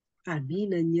naawe.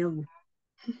 amiina nnyabo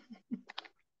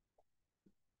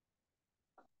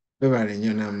Webale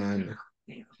nnyo n'amaanyi.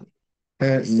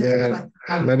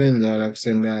 Mbadde njagala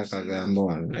kusembayo akagambo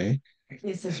wano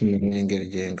engeri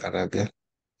gye nkalaga.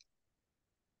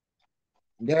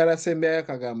 Njagala sembayo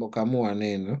akagambo kamu wano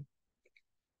eno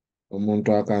omuntu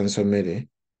akansomere.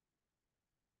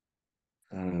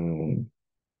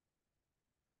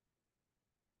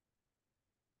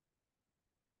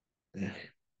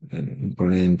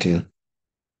 Nkole ntya?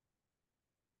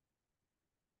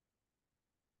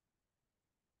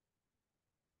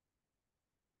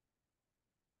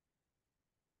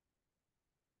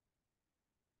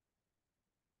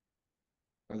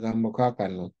 Akagambo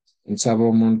kaakano nsaba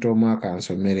omuntu omu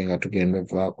akansomere nga tugenda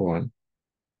ovaako wano.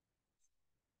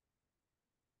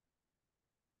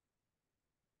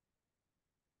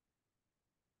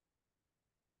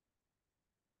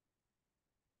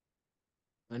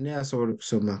 Ani asobola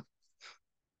okusoma?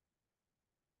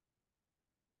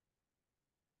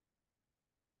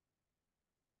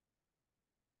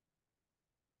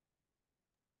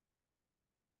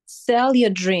 Sell your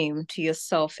dream to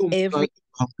yourself every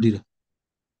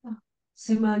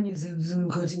simanyi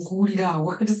kati nkuwulira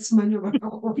awo kati simanyi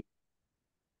obako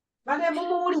bane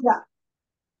mumuwulira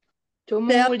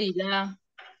Tumuwulira.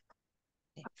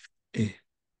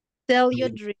 sell your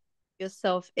dream to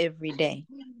yourself every day.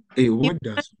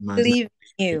 Believe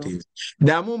you.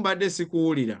 Damu mbadde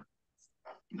sikuwulira.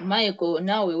 Michael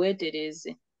naawe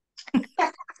weetereze.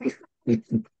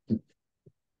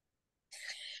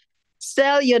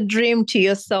 Sell your dream to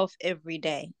yourself every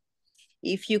day.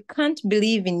 If you can't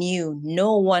believe in you,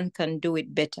 no one can do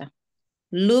it better.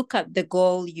 Look at the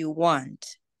goal you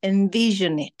want,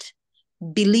 envision it,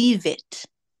 believe it.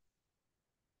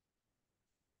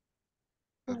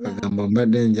 Akagambo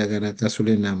mbadde njagala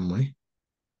kasule nammwe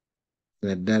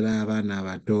naddala abaana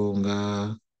abato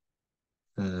nga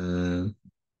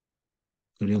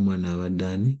oli omwana abadde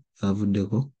ani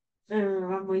avuddeko?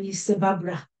 bamuyise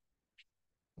Barbara.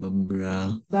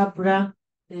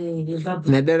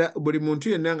 Naddala buli muntu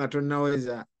yenna nga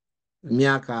tonnaweza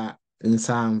myaka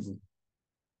 7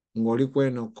 ng'oli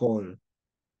kweno call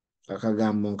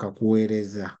akagambo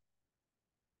nkakuweereza.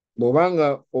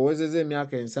 Bw'obanga owezezza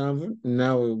emyaka 7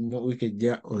 naawe wiiki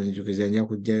ejja onjukiza nja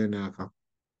kuggyayo n'aka.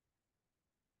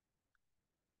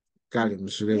 Kale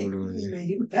musule bulungi.